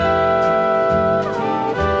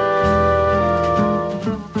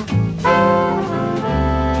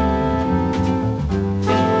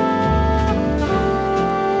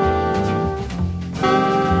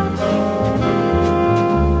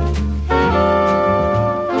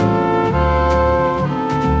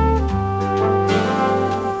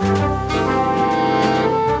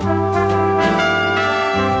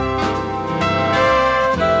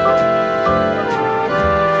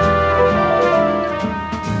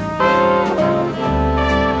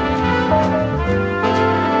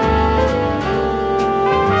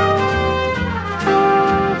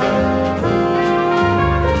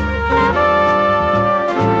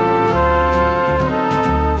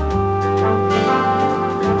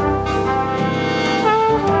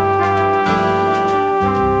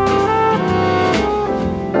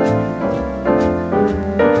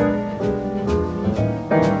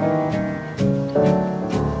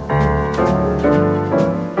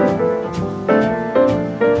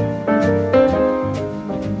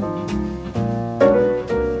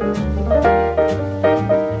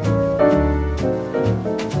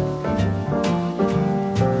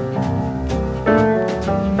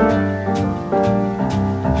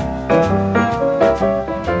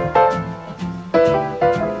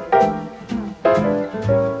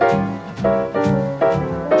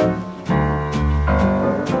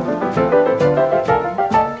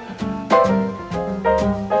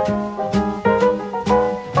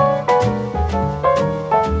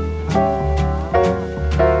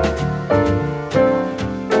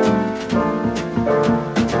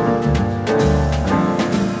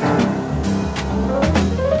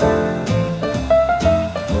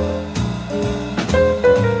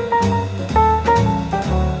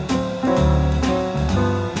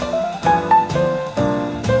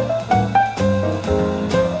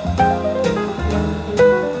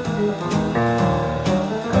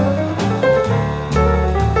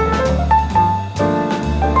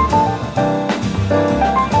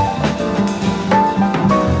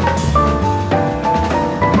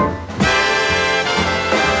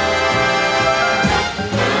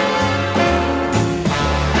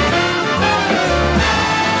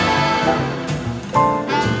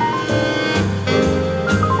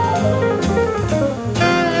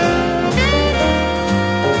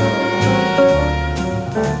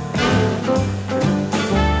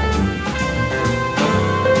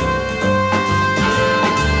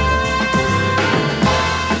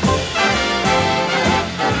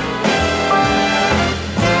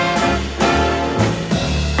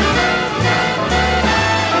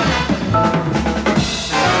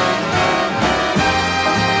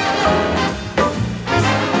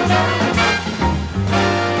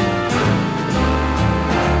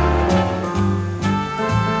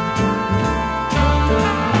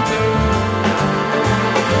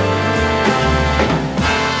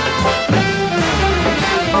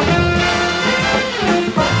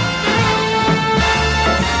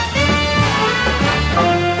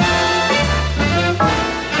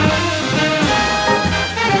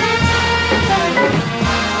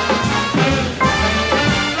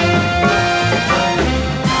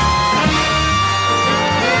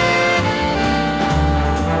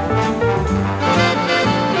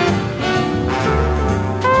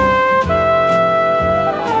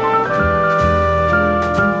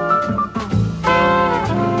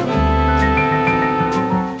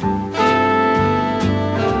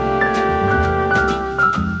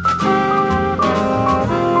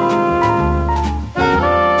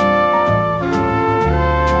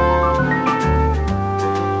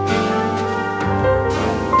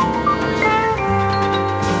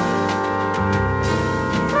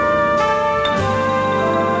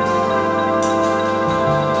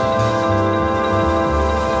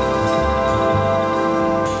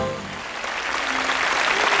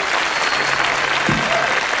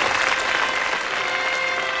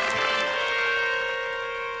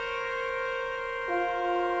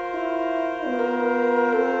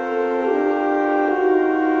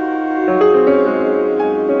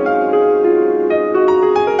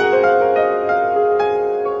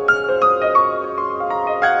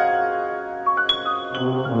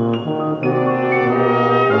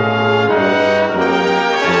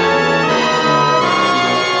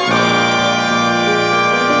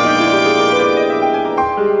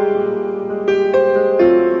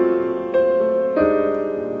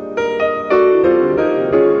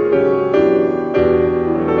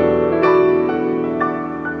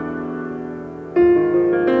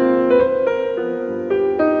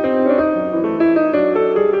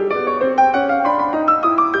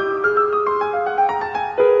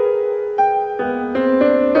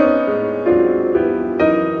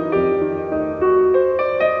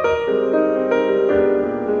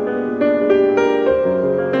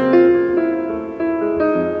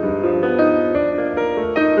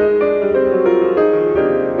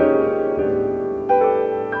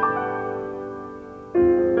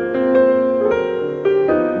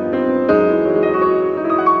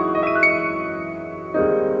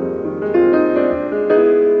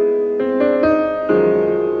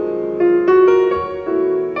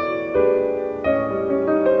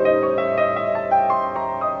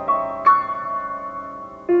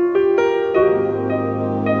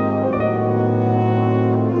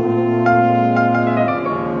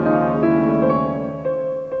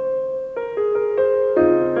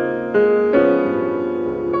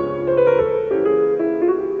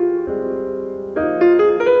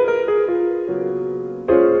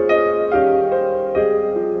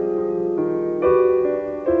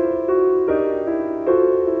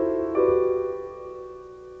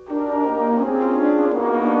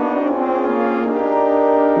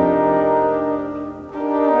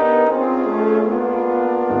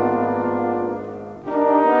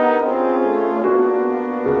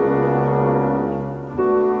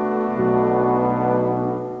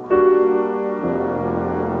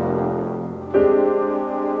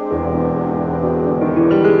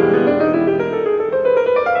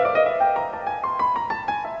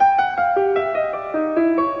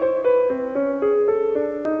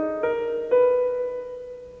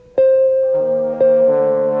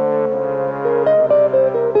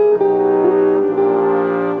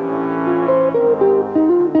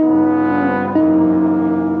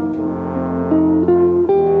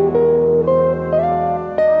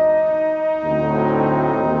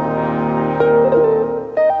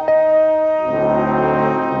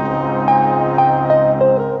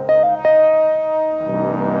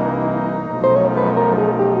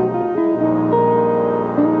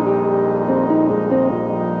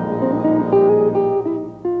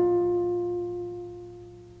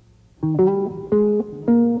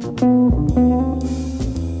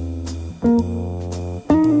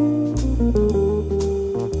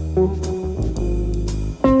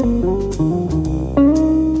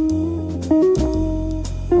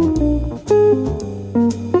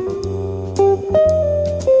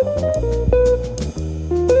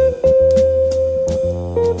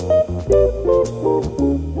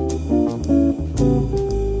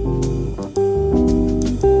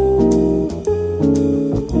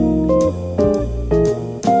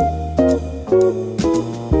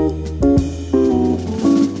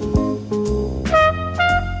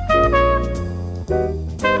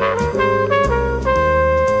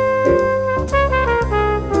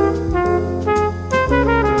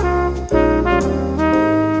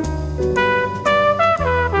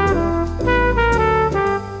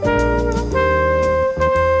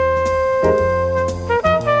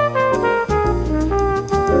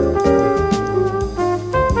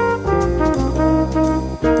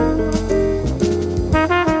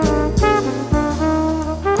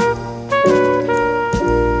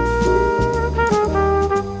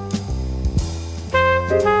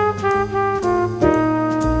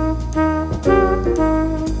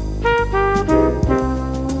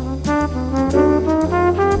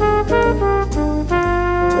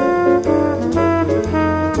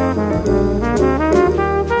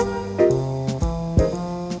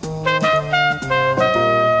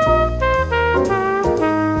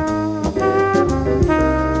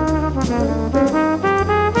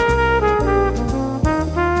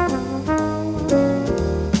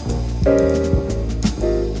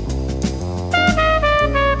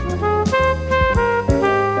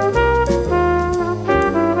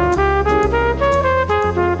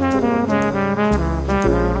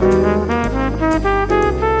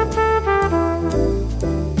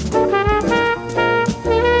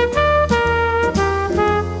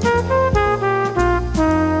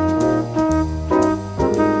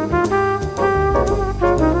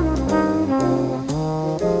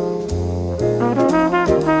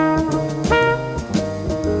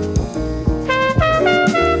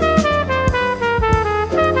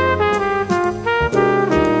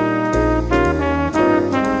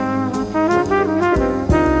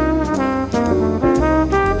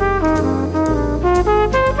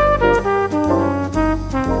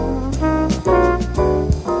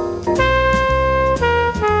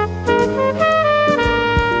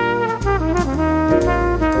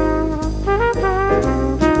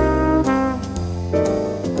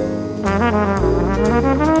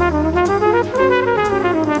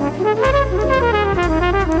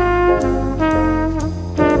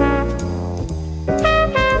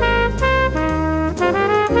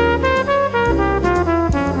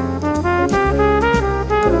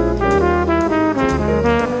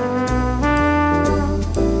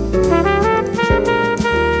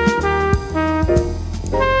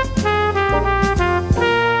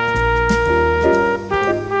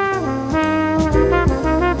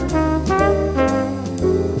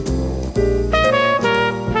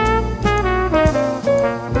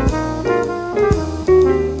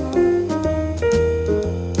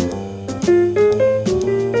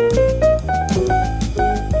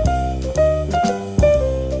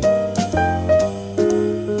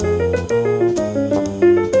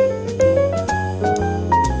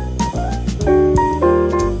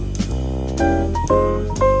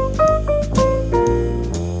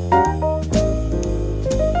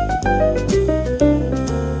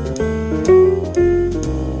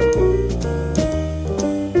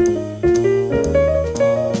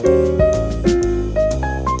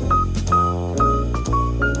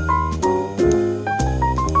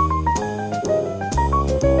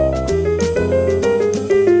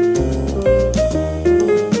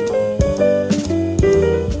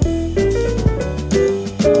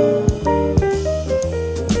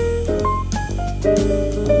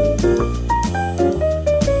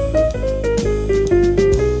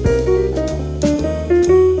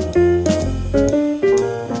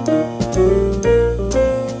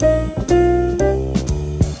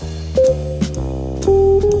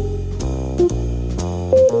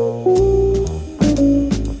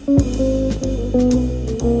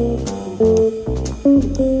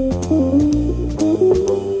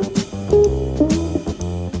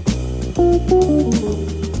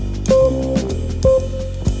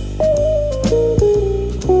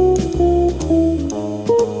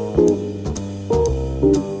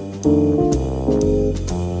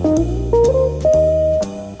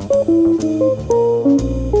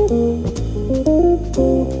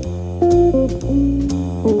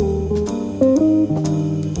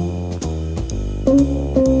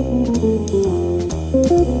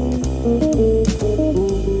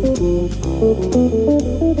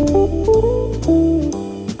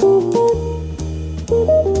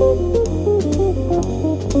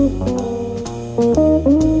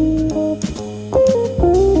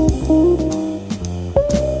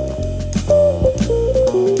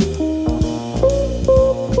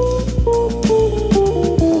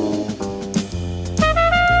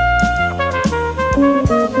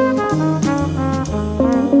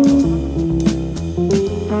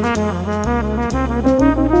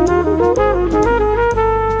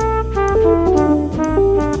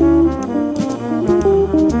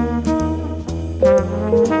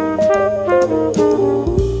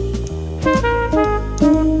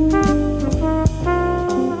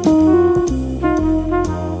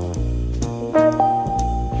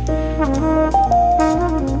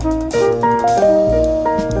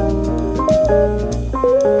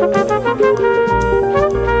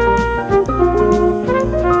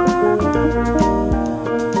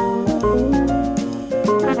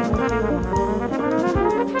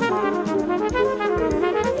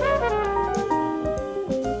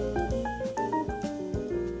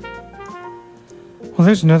 Well,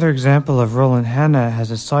 there's another example of Roland Hanna as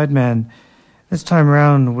a sideman, this time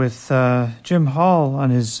around with Jim Hall on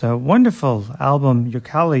his wonderful album,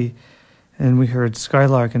 Ukulele, and we heard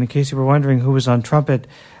Skylark. And in case you were wondering who was on trumpet,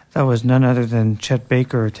 that was none other than Chet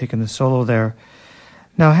Baker taking the solo there.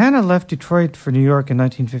 Now, Hanna left Detroit for New York in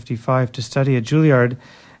 1955 to study at Juilliard,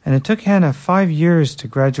 and it took Hanna 5 years to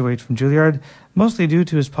graduate from Juilliard, mostly due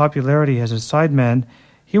to his popularity as a sideman.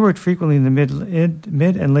 He worked frequently in the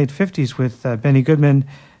mid and late 50s with Benny Goodman,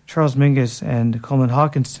 Charles Mingus, and Coleman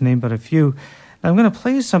Hawkins, to name but a few. Now, I'm going to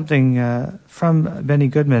play something from Benny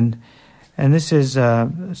Goodman, and this is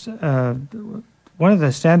one of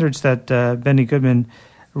the standards that Benny Goodman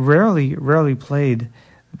rarely played,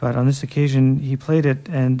 but on this occasion he played it,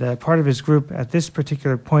 and part of his group at this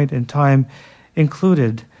particular point in time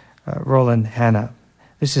included Roland Hanna.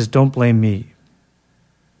 This is Don't Blame Me.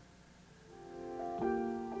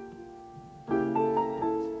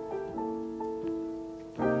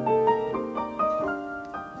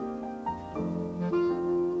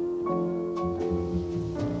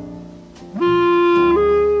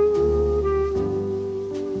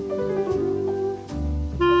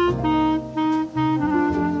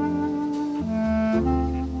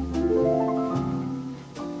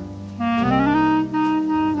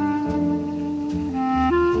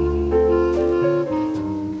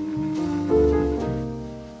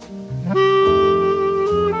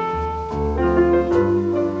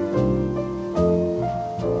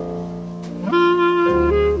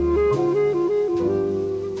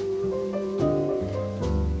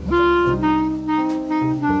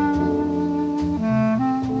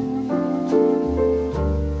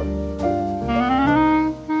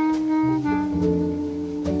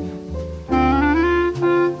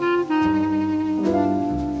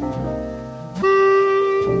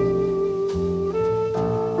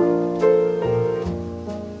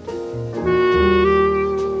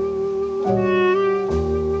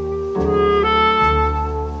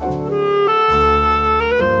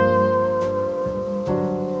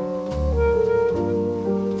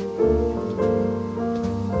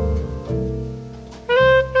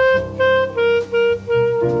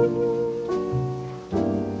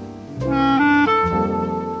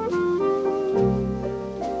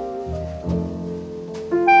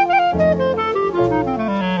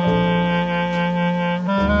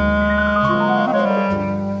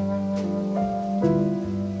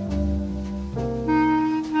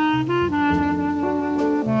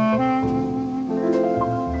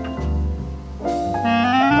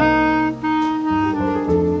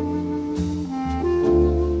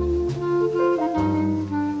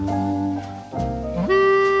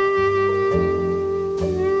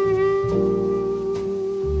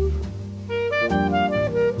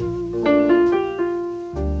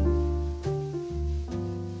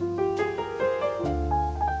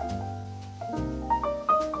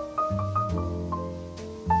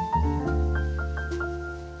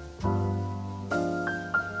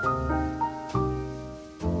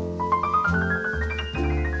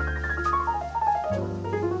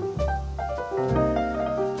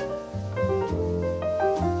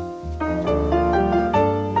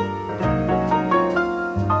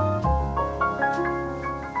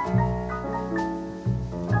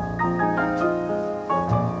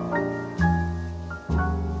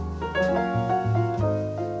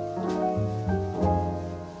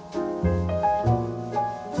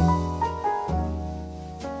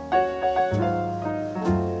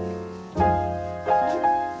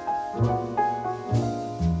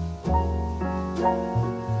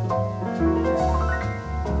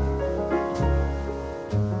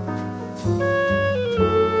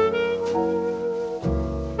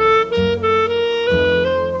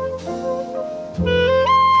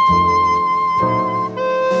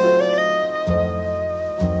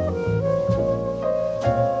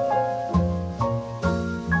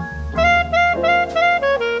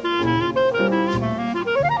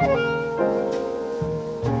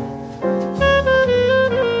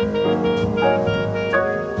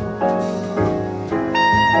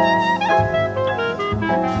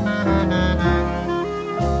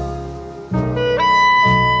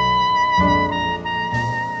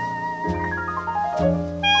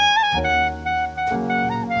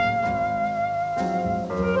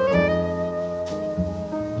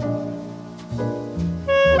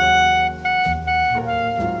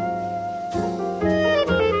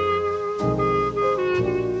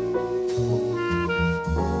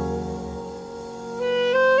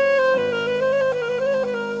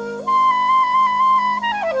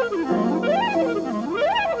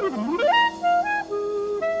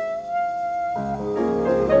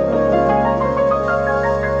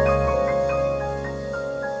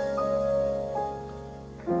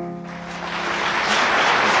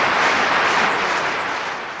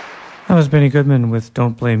 That was Benny Goodman with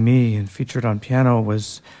Don't Blame Me, and featured on piano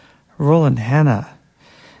was Roland Hanna.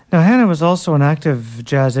 Now, Hanna was also an active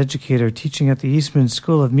jazz educator, teaching at the Eastman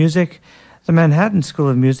School of Music, the Manhattan School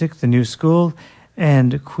of Music, the New School,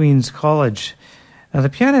 and Queens College. Now, the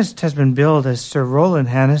pianist has been billed as Sir Roland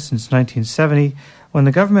Hanna since 1970, when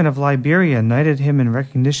the government of Liberia knighted him in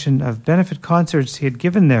recognition of benefit concerts he had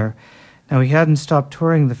given there. Now, he hadn't stopped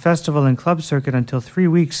touring the festival and club circuit until 3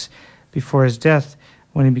 weeks before his death,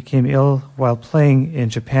 when he became ill while playing in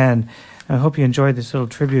Japan. I hope you enjoyed this little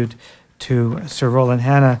tribute to Sir Roland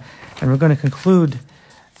Hanna. And we're going to conclude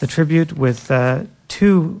the tribute with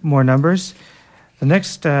two more numbers. The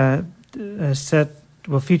next set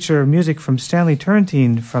will feature music from Stanley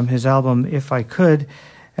Turrentine from his album If I Could.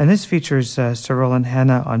 And this features Sir Roland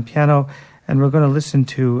Hanna on piano. And we're going to listen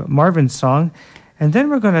to Marvin's song. And then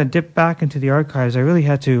we're going to dip back into the archives. I really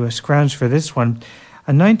had to scrounge for this one.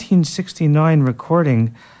 A 1969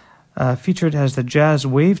 recording featured as the Jazz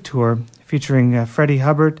Wave Tour, featuring Freddie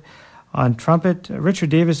Hubbard on trumpet, Richard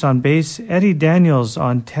Davis on bass, Eddie Daniels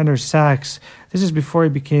on tenor sax. This is before he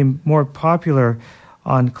became more popular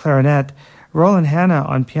on clarinet, Roland Hanna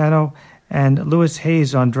on piano, and Louis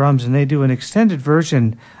Hayes on drums, and they do an extended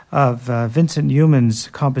version of Vincent Newman's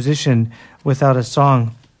composition, Without a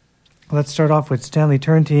Song. Let's start off with Stanley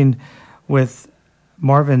Turrentine with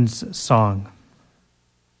Marvin's song.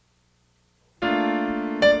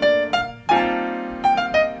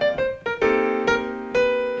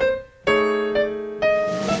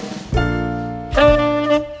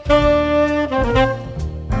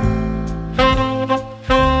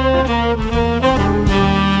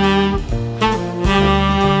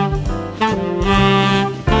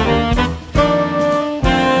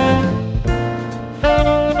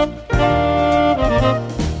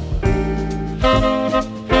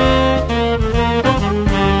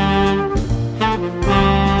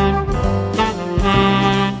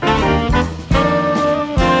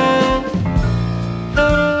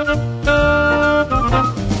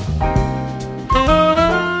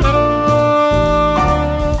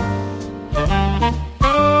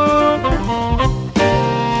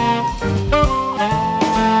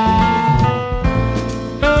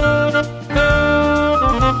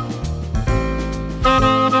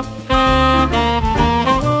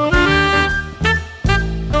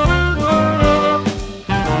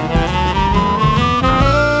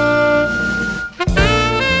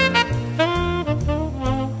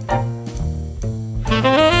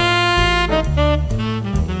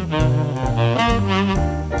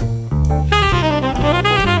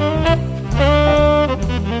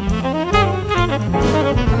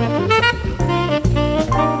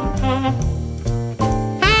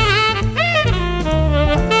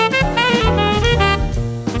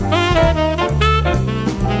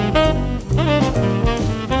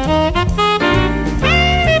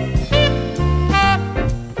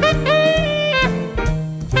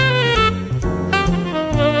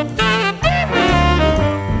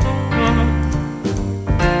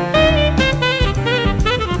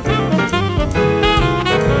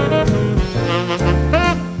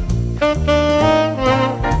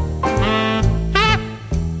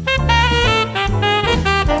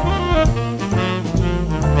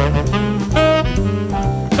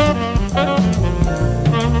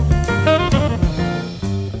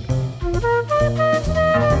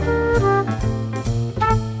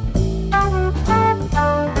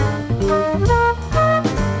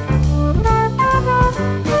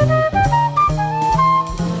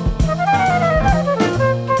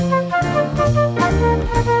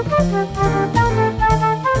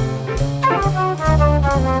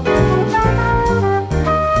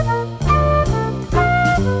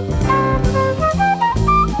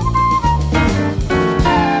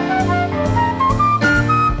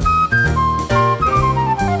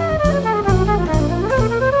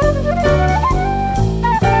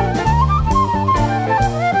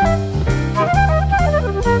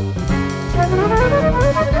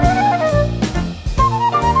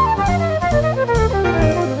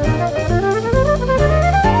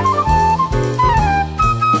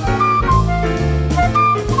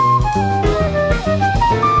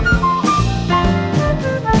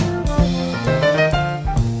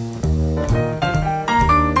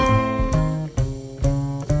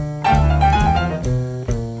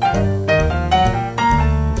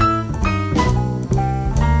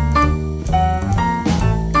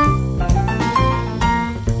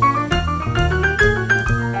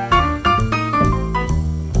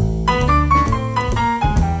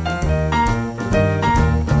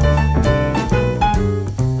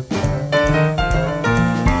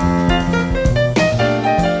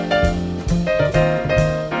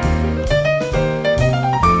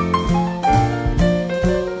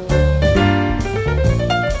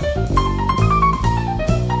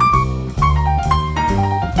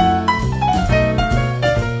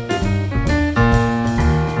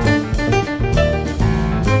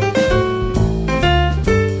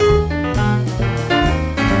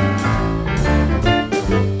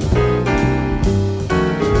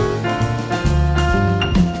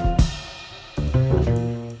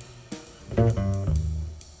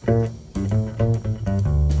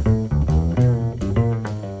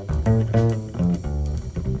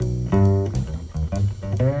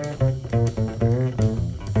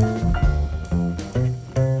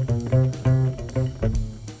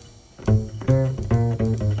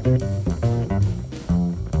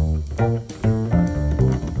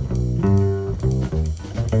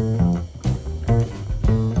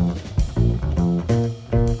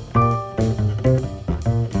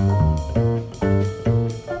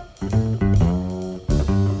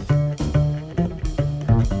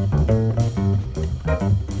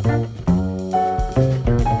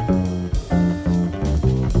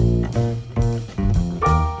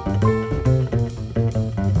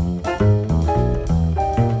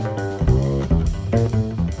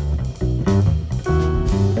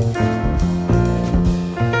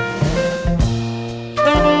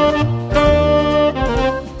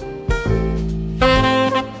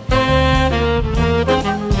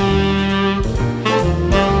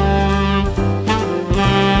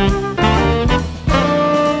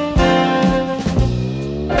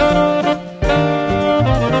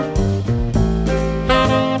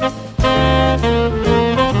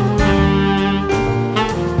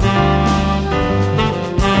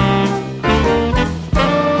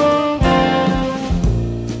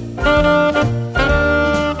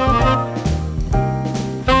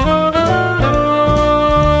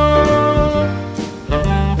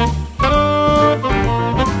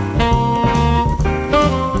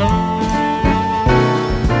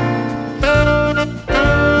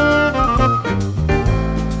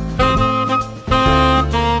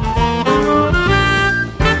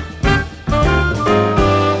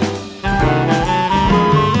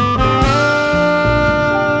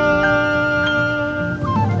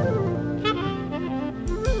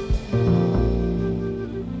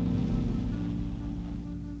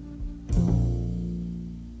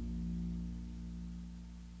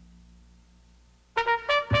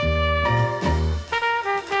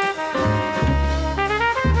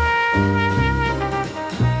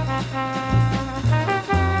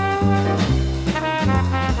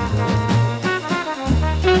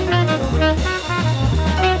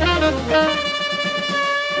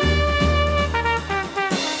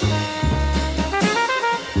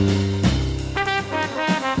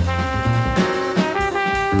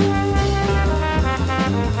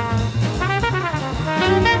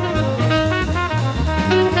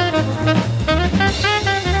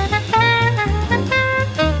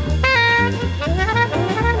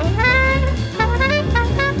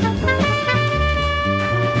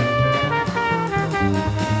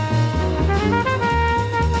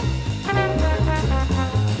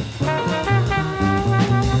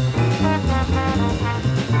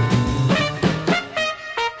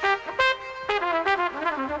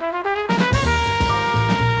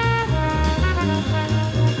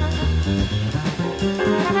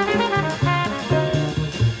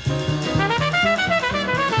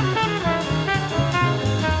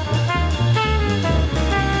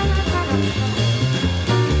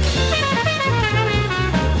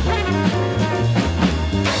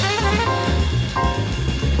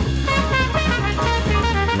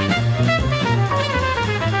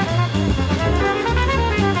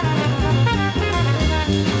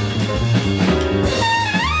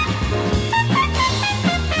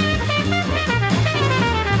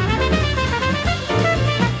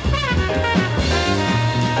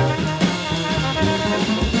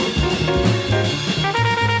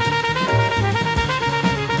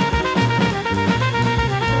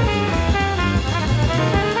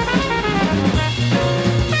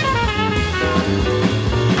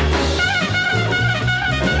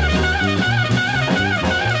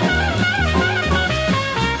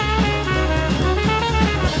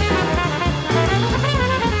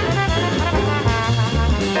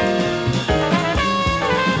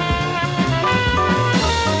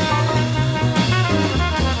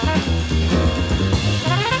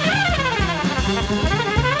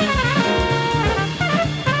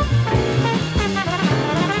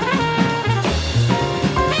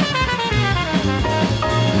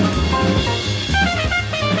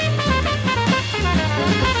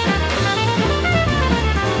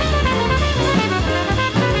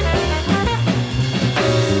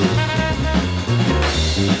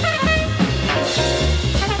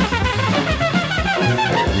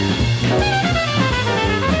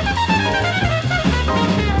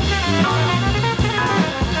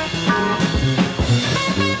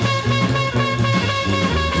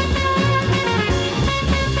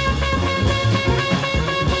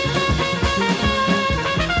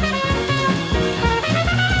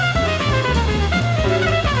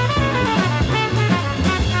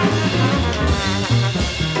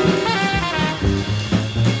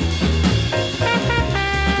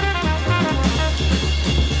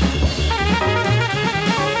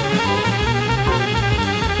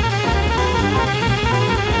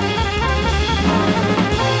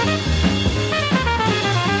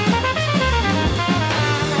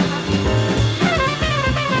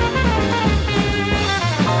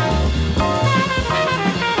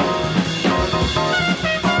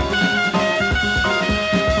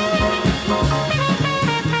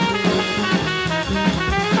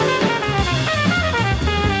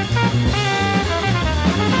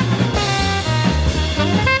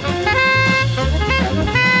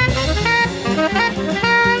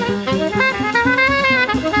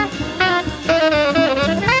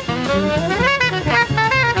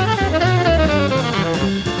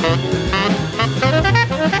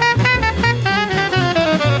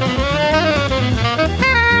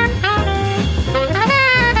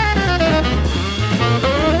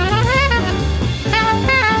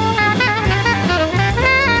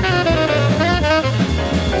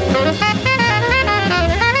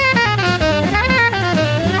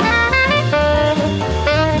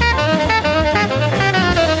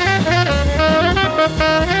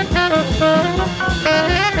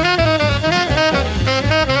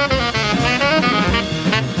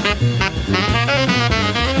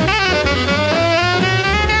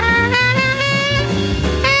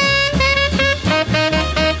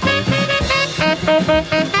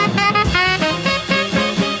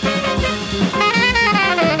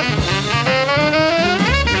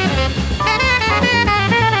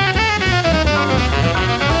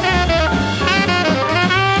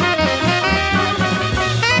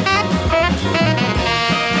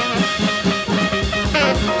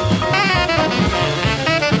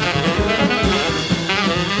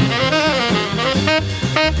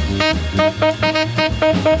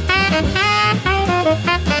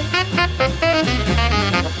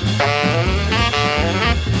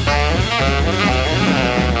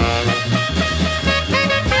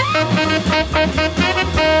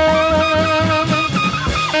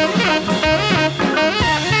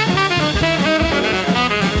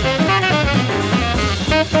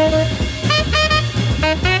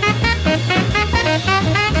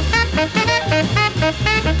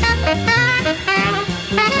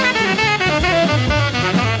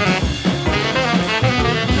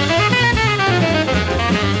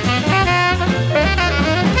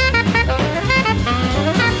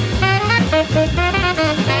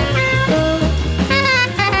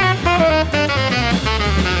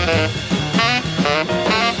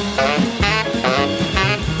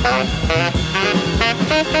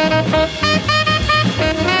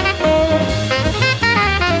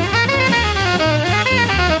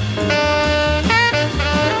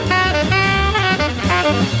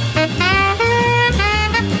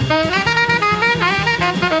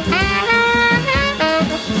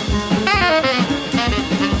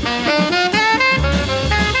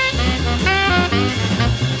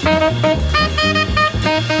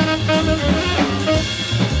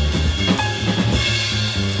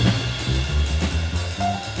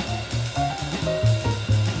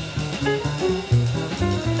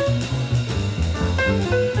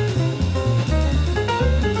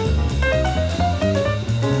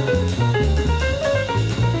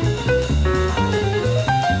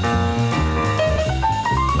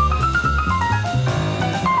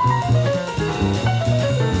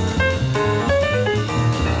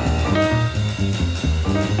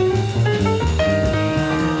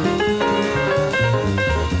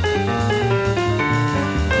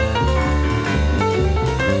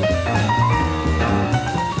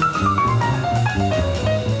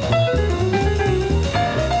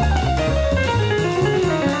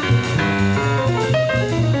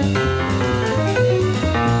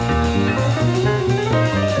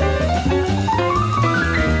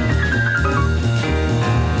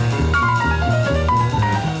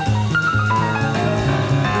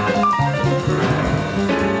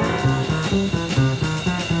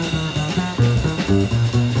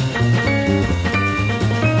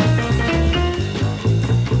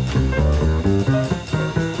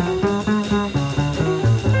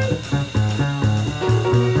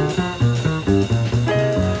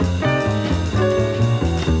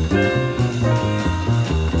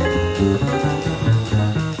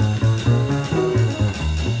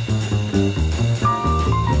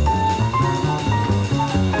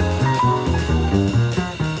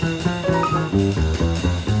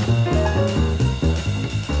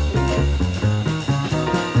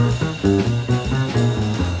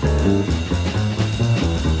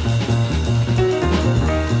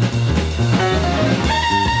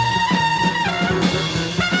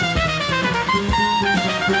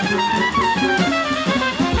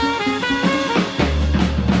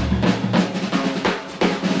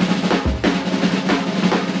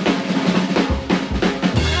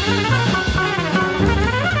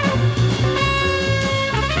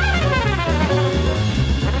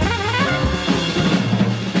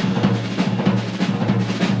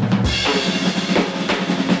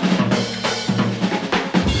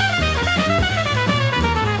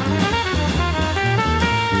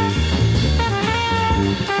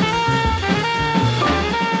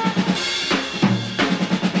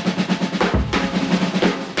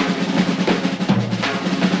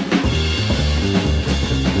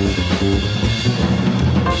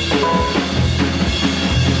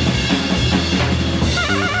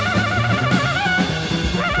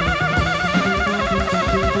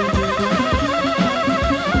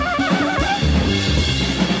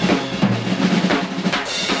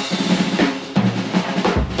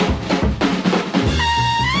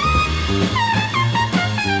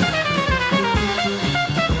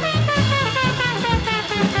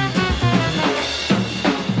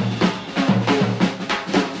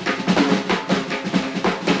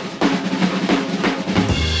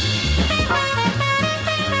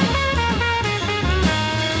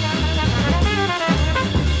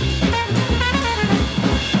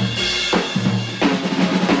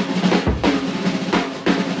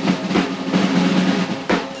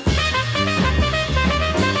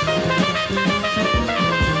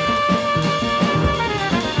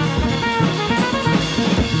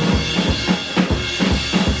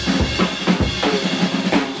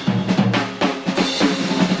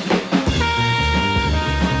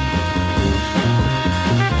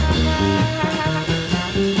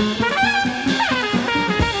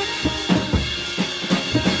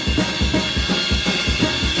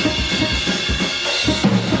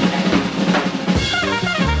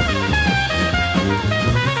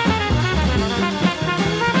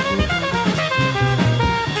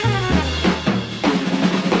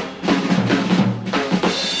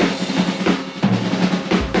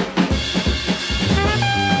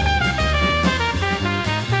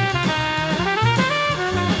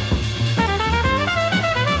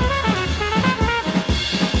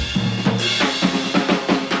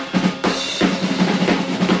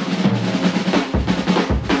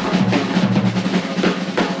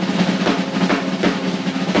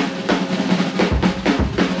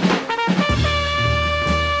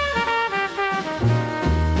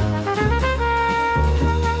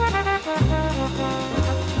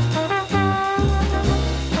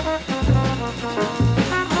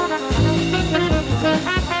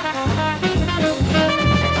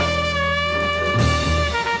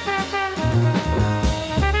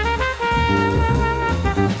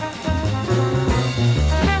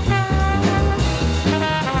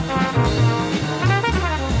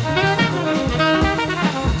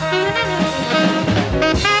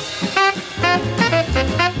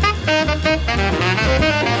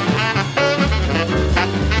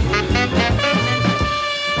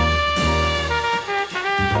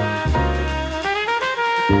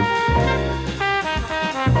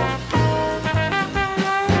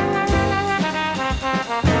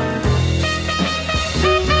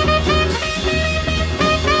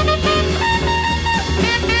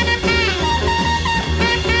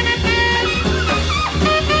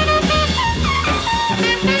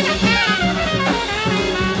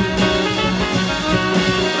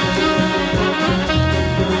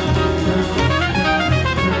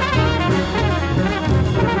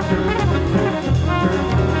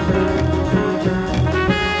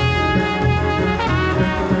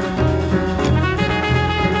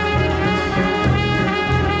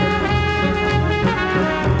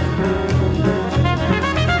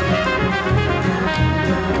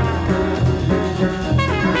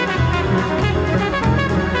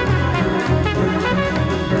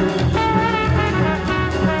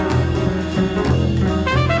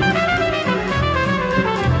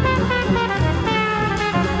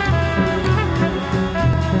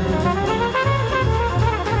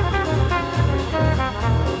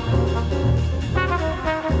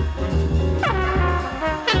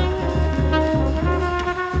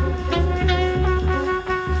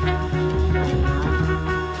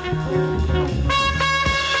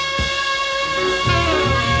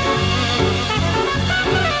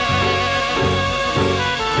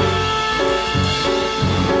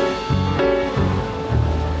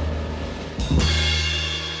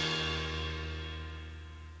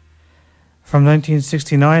 from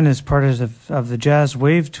 1969 as part of the Jazz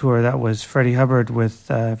Wave Tour. That was Freddie Hubbard with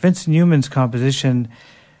Vincent Newman's composition,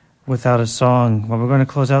 Without a Song. Well, we're going to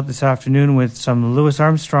close out this afternoon with some Louis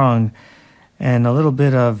Armstrong and a little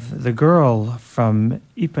bit of The Girl from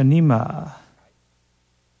Ipanema.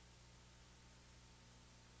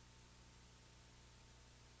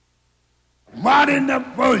 Marina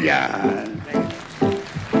Napoleon.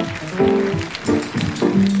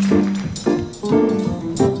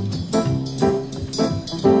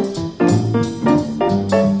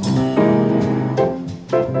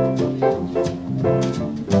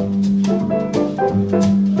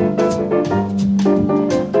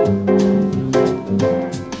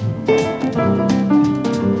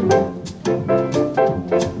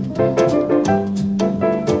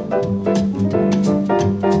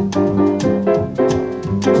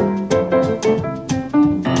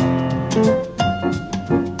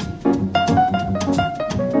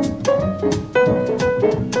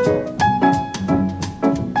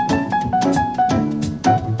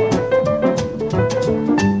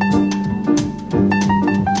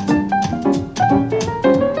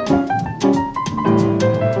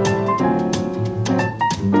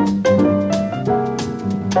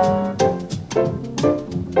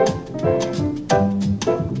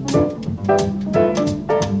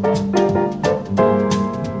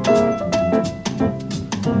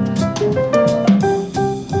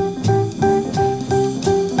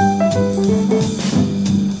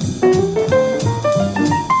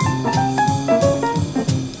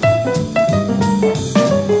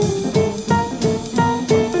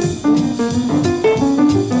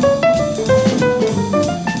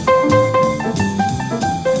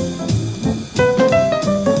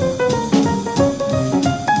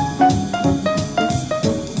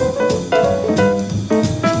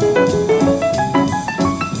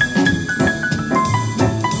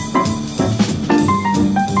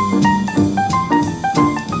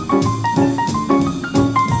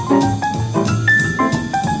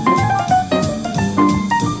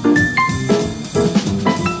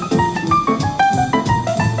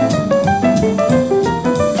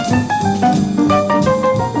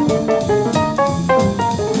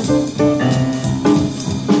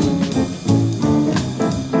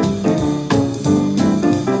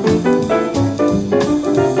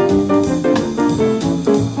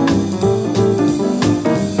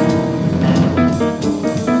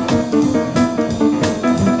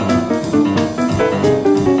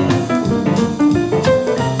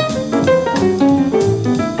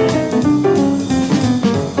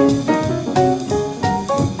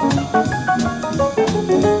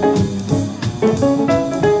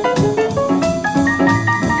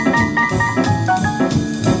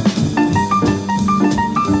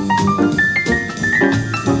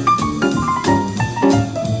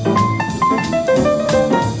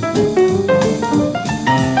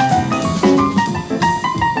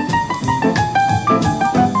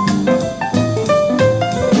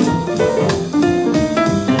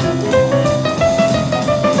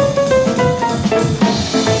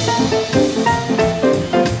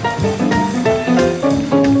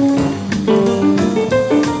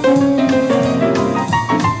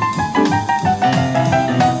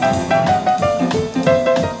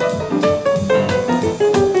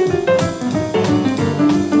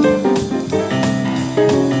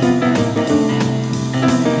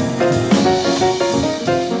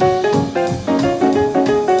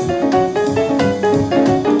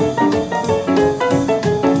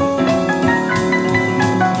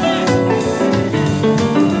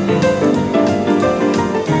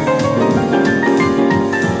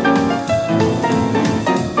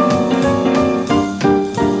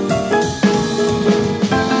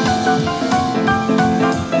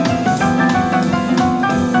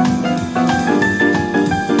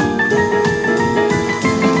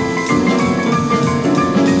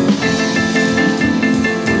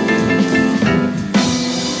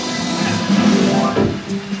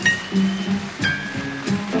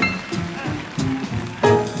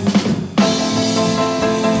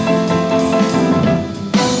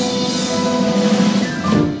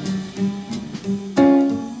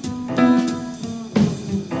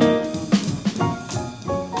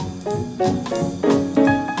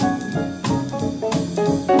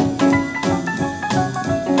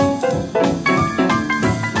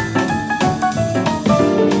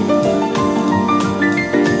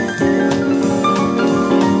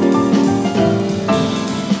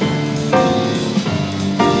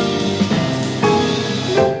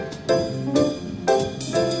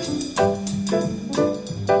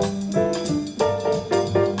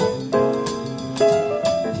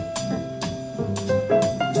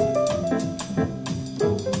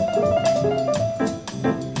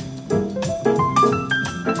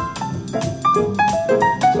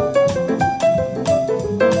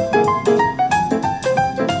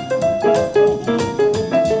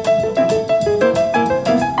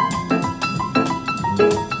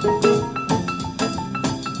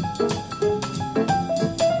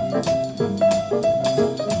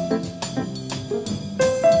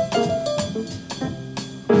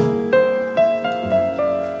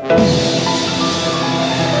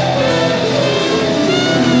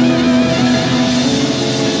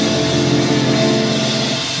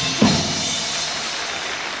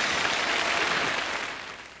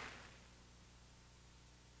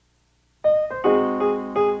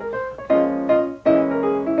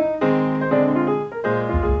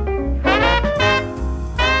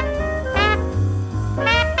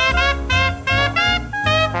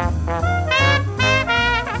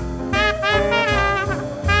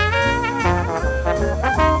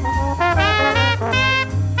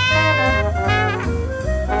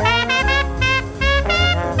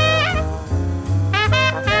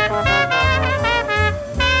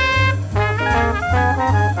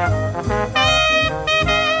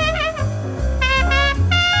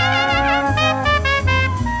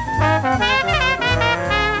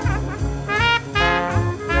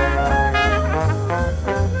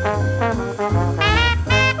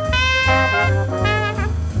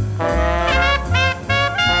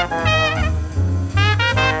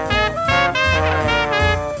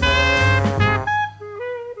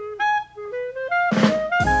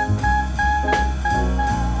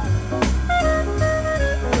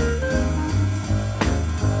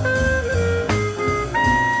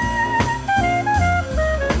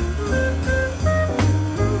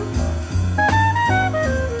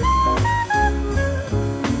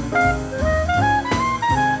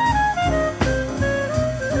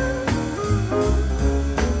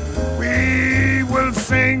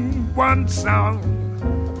 sing one song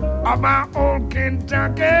of my old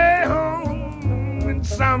Kentucky home. In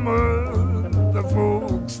summer, the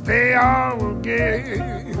folks, they all gay.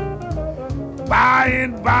 By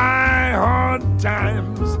and by, hard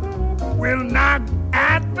times will knock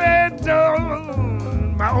at the door.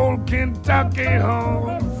 My old Kentucky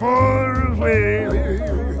home far away.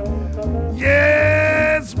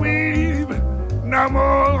 Yes, we've no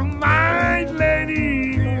more, my lady.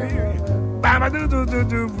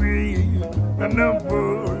 Ba-ba-do-do-do-do-wee, no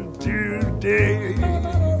more today.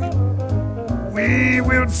 We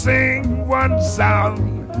will sing one song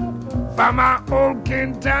for my old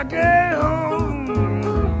Kentucky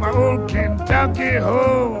home. My old Kentucky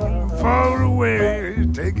home, far away.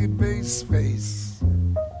 Take it, bass face.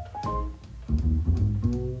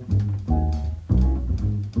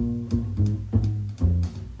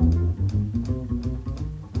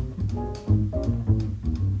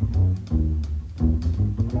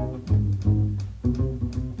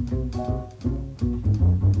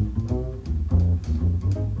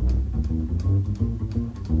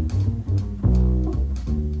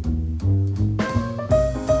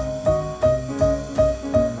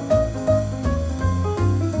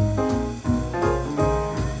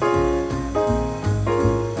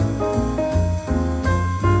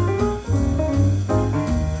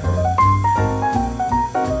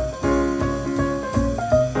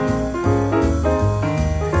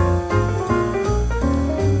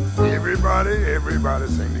 Everybody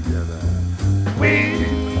sing together. We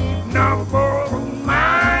no more,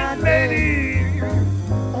 my lady.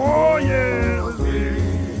 Oh yes,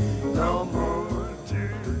 we no more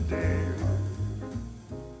today.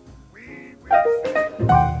 We will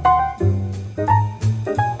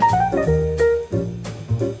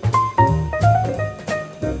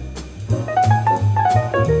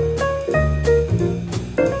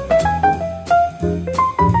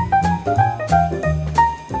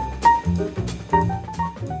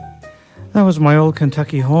That was My Old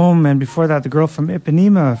Kentucky Home, and before that, The Girl from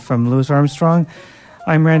Ipanema from Louis Armstrong.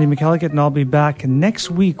 I'm Randy McElligott, and I'll be back next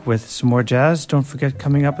week with some more jazz. Don't forget,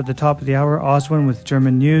 coming up at the top of the hour, Oswin with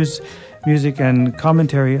German news, music, and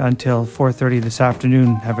commentary until 4:30 this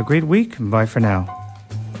afternoon. Have a great week, and bye for now.